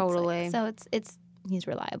done. Like, it's, like- Totally. so it's he's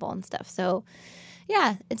reliable and stuff. So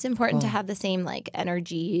yeah, it's important to have the same like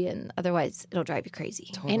energy, and otherwise it'll drive you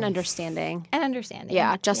crazy. And understanding. And understanding.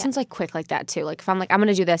 Yeah, Justin's like quick like that too. Like if I'm like, I'm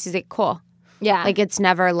gonna do this, he's like, cool. Yeah. Like it's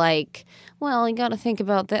never like, well, you got to think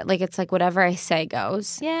about that. Like it's like whatever I say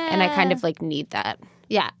goes. Yeah. And I kind of like need that.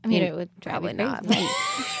 yeah. I mean, You- it would drive Probably you not. crazy.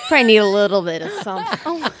 Probably need a little bit of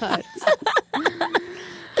something.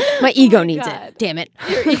 My ego needs God. it. Damn it.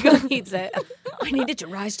 Your ego needs it. I need it to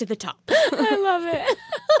rise to the top. I love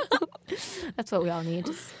it. That's what we all need,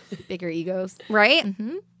 just bigger egos. Right?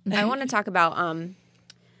 I want to talk about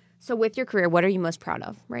so with your career, what are you most proud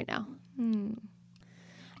of right now?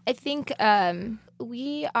 I think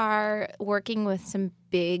we are working with some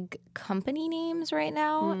big company names right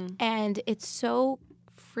now, and it's so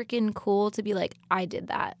freaking cool to be like, I did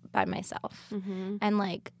that by myself. And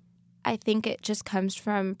like, I think it just comes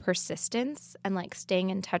from persistence and like staying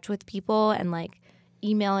in touch with people and like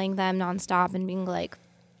emailing them nonstop and being like,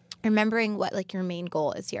 remembering what like your main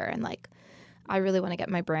goal is here. And like, I really want to get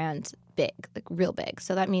my brand big, like real big.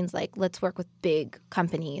 So that means like, let's work with big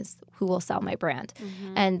companies who will sell my brand.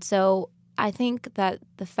 And so I think that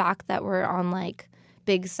the fact that we're on like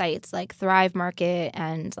big sites like Thrive Market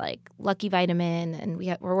and like Lucky Vitamin, and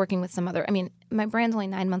we're working with some other, I mean, my brand's only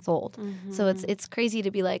 9 months old. So it's crazy to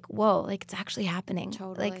be like, whoa, like it's actually happening.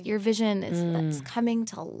 Totally. Like your vision is it's coming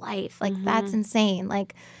to life. Like that's insane.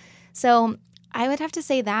 Like, so I would have to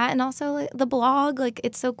say that. And also like, the blog, like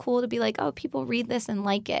it's so cool to be like, oh, people read this and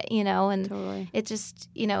like it, and Totally. it just,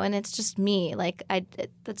 and it's just me. Like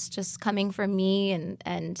that's just coming from me,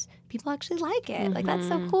 and people actually like it. Like that's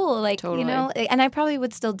so cool. Like, Totally. And I probably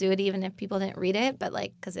would still do it even if people didn't read it, but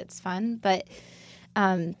like, cause it's fun, but,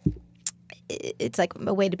 it's like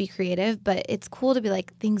a way to be creative, but it's cool to be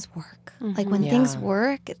like, things work. Like when things Yeah.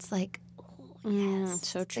 work, it's like, oh,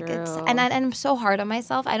 So true. Like and I'm so hard on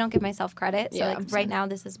myself. I don't give myself credit. So Yeah, like right now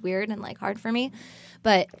this is weird and like hard for me.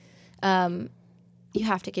 But you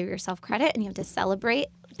have to give yourself credit and you have to celebrate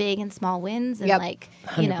big and small wins and like,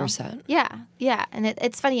 you know. 100%. Yeah. And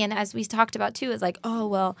it's funny. And as we talked about too, is like, oh,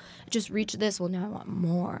 well, I just reached this. Well, now I want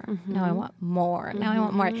more. Now I want more. Now I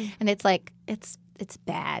want more. And it's like, it's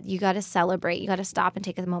bad. You got to celebrate. You got to stop and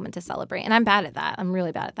take a moment to celebrate. And I'm bad at that. I'm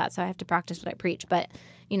really bad at that. So I have to practice what I preach. But,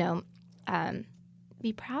 you know,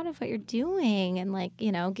 be proud of what you're doing and like,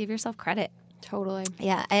 you know, give yourself credit. Totally.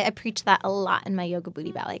 Yeah. I preach that a lot in my yoga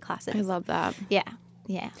booty ballet classes. I love that. Yeah.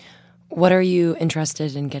 Yeah. What are you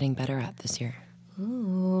interested in getting better at this year?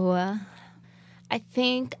 Ooh. I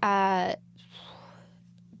think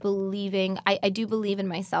believing, I do believe in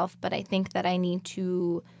myself, but I think that I need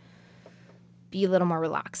to be a little more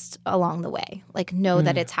relaxed along the way. Like know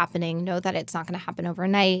that it's happening, know that it's not going to happen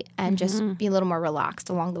overnight, and just be a little more relaxed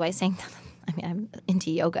along the way. Saying, I mean, I'm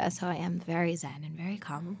into yoga, so I am very zen and very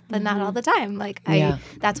calm, but not all the time. Like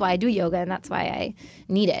that's why I do yoga, and that's why I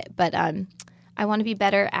need it. But I want to be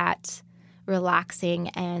better at relaxing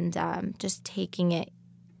and just taking it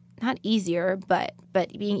not easier, but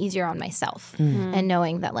being easier on myself and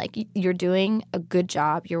knowing that like you're doing a good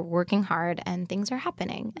job, you're working hard, and things are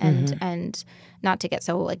happening, and not to get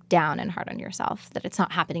so like down and hard on yourself that it's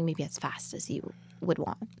not happening maybe as fast as you would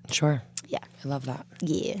want. Sure. Yeah. I love that.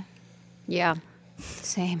 Yeah.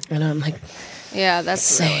 Same. And I'm like, Yeah,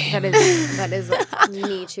 that's really, that is like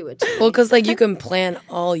me to a T. well, because like you can plan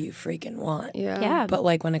all you freaking want. Yeah. But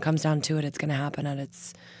like when it comes down to it, it's going to happen at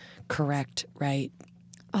its correct, right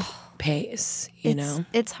pace, you know?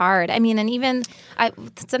 It's hard. I mean, and even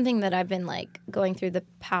something that I've been like going through the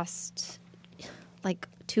past like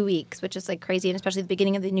 2 weeks, which is like crazy, and especially at the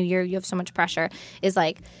beginning of the new year, you have so much pressure, is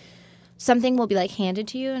like something will be like handed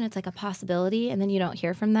to you and it's like a possibility, and then you don't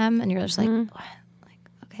hear from them and you're just like, what? Like,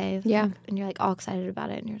 okay. Yeah. And you're like all excited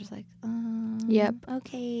about it and you're just like, Yep.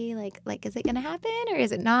 okay, like is it gonna happen or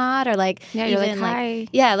is it not? Or like, Yeah, you're even, like, hi.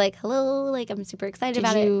 yeah, like hello, like I'm super excited Did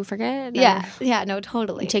about it. you forget? Yeah, no,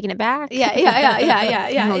 totally. You taking it back? Yeah. No,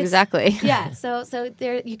 It's- exactly. Yeah, so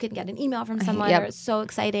there you can get an email from someone, Yep. or it's so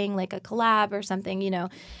exciting, like a collab or something, you know.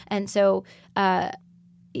 And so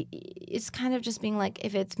it's kind of just being like,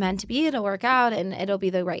 if it's meant to be, it'll work out, and it'll be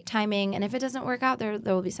the right timing. And if it doesn't work out, there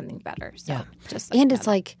will be something better. So Yeah. just And it's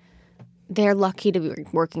like they're lucky to be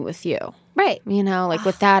working with you. right. You know, like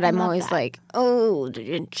with that, I'm love always that. like, oh,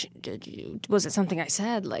 did you, was it something I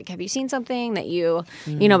said? Like, have you seen something that you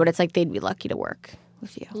know, but it's like they'd be lucky to work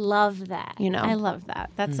with you. Love that. You know. I love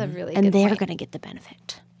that. That's a really And good they're point. going to get the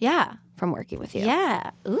benefit Yeah. from working with you.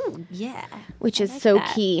 Yeah. Ooh, yeah. Which is like so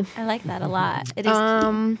that. key. I like that a lot. It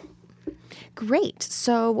is Great.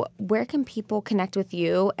 So where can people connect with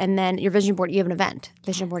you? And then your vision board, you have an event,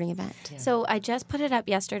 vision boarding event. So I just put it up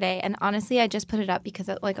yesterday, and honestly, I just put it up because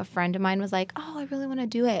like a friend of mine was like, "Oh, I really want to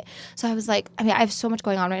do it." So I was like, I mean, I have so much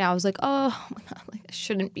going on right now. I was like, "Oh my god, like I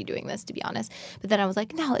shouldn't be doing this, to be honest." But then I was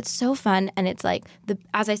like, "No, it's so fun," and it's like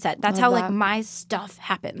as I said, that's how like my stuff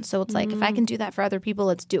happens. So it's like if I can do that for other people,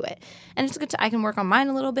 let's do it, and it's good. I can work on mine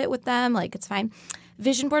a little bit with them. Like it's fine.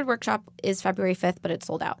 Vision Board Workshop is February 5th, but it's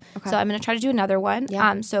sold out. So I'm going to try to do another one.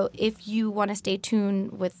 So if you want to stay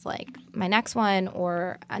tuned with like my next one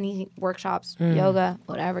or any workshops, yoga,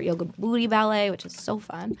 whatever, yoga booty ballet, which is so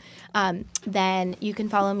fun, then you can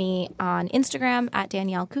follow me on Instagram at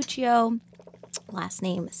Danielle Cuccio, last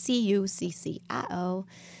name Cuccio.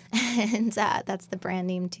 And that's the brand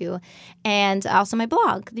name too. And also my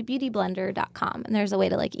blog, thebeautyblender.com. And there's a way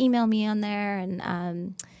to like email me on there,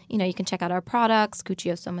 and you know, you can check out our products,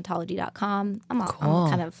 cucciostomatology.com. I'm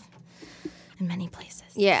kind of in many places.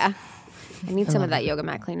 Yeah. I need some of that yoga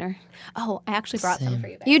mat cleaner. Oh, I actually brought some for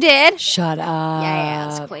you guys. You did? Shut up.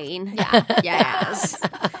 Yes, queen. Yeah. Yes.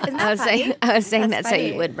 Isn't I that was saying That's that so you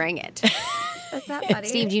funny. would bring it. Is that funny?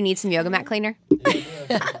 Steve, do you need some yoga mat cleaner?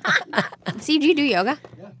 Steve, do you do yoga?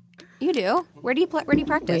 Yeah. You do? Where do you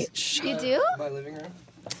practice? Wait, shut You do? My living room.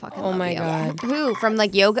 Fucking Oh love my yoga. God. Who? From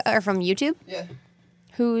like yoga or from YouTube? Yeah.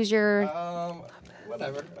 Who's your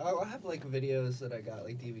Whatever. I have like videos that I got,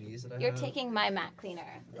 like DVDs that I You're have. taking my mat cleaner.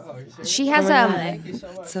 Oh, are you serious? She has Thank you so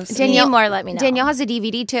much. So sweet. Danielle Need more, let me know. Danielle has a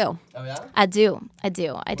DVD too. Oh yeah. I do. I did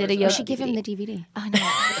a Where's yoga. that? You should give him the DVD. Oh,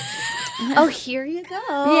 no. Oh, here you go.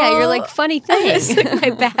 Yeah, you're like funny things.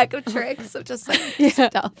 My bag of tricks of just like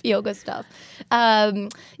stuff, yoga stuff.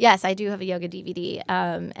 Yes, I do have a yoga DVD,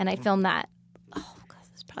 and I filmed that. Oh, God,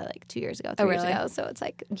 it was probably like 2 years ago, 3 years really? ago. So it's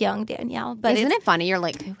like young Danielle, but Isn't it's, it funny? You're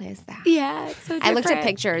like, who is that? Yeah, it's so I looked at different.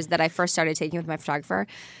 pictures that I first started taking with my photographer,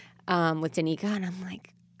 with Danica, and I'm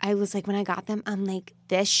like, I was like, when I got them, I'm like,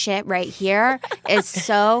 this shit right here is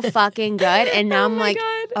so fucking good. And now I'm like,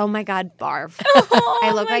 oh my God, barf.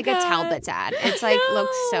 I look like a Talbot's ad. It's like,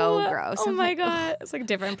 looks so gross. Oh I'm my like, God. It's like a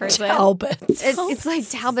different person. Talbots. it's like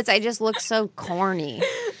Talbot's. I just look so corny.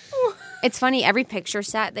 It's funny, every picture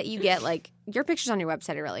set that you get, like, your pictures on your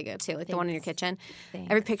website are really good, too. Like, the one in your kitchen.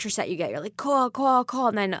 Every picture set you get, you're like, cool.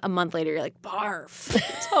 And then a month later, you're like, barf.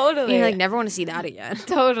 Totally. And you're like, never want to see that again.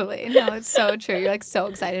 Totally. No, it's so true. You're like so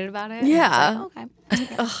excited about it. Yeah. It's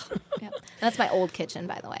like, okay. Yeah. That's my old kitchen,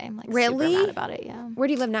 by the way. I'm like Really? super mad about it. Yeah. Where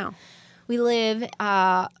do you live now? We live,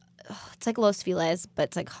 it's like Los Feliz, but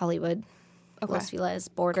it's like Hollywood, Los Feliz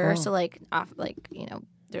border. Cool. So like off, like, you know,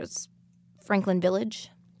 there's Franklin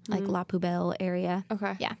Village, like La Poubelle area.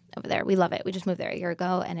 Okay. Yeah, over there. We love it. We just moved there a year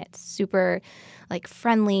ago, and it's super like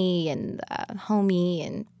friendly and homey,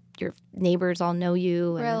 and your neighbors all know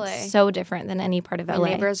you. And Really? It's so different than any part of My LA.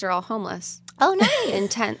 neighbors are all homeless. Oh, nice. In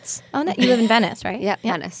tents. Oh, no. You live in Venice, right? Yeah,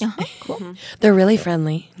 Venice. Cool. They're really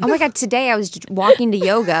friendly. Oh my God, today I was just walking to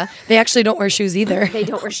yoga. They actually don't wear shoes either. They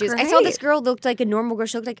don't wear shoes. I saw this girl that looked like a normal girl.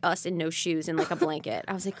 She looked like us in no shoes and like a blanket.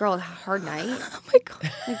 I was like, girl, hard night. Oh my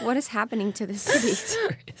God. Like, what is happening to this city?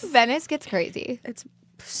 Venice gets crazy. It's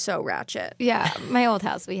so ratchet. Yeah, my old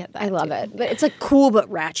house, we had that. I love too. it. But it's like cool but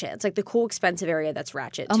ratchet. It's like the cool expensive area that's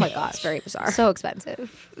ratchet. Oh my too. gosh. It's very bizarre. So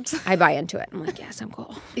expensive. I buy into it. I'm like, yes, I'm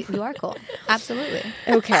cool. You are cool. Absolutely.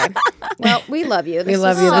 Okay. Well, we love you. We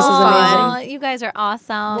love you. This is Aw, amazing. You guys are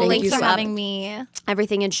awesome. Thank Thanks you for so having me.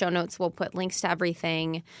 Everything in show notes. We'll put links to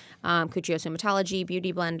everything. Cuccio Sumatology,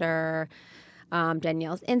 Beauty Blender,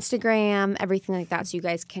 Danielle's Instagram, everything like that, so you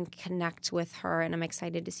guys can connect with her. And I'm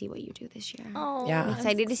excited to see what you do this year. Oh, Yeah. I'm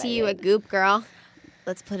excited to see you at Goop, girl.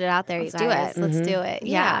 Let's put it out there, Let's you do guys. it. Let's do it.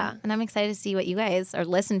 Yeah. Yeah. And I'm excited to see what you guys, or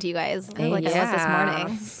listen to you guys, like I was this Yeah.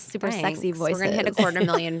 morning. Super Thanks. sexy voices. We're going to hit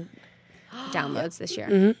 250,000 downloads this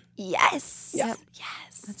year. Yes. Yeah. Yes.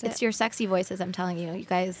 It's your sexy voices, I'm telling you. You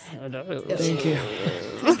guys. Thank you.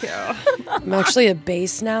 I'm actually a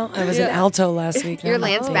bass now. I was an alto last week. You're Now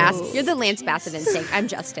I'm a Lance bass. Bass. You're the Lance Bass of NSYNC. I'm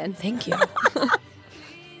Justin. Thank you.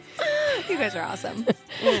 You guys are awesome.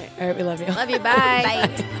 All right, we love you. Love you. Bye.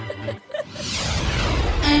 Bye.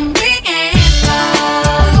 And we can't fall.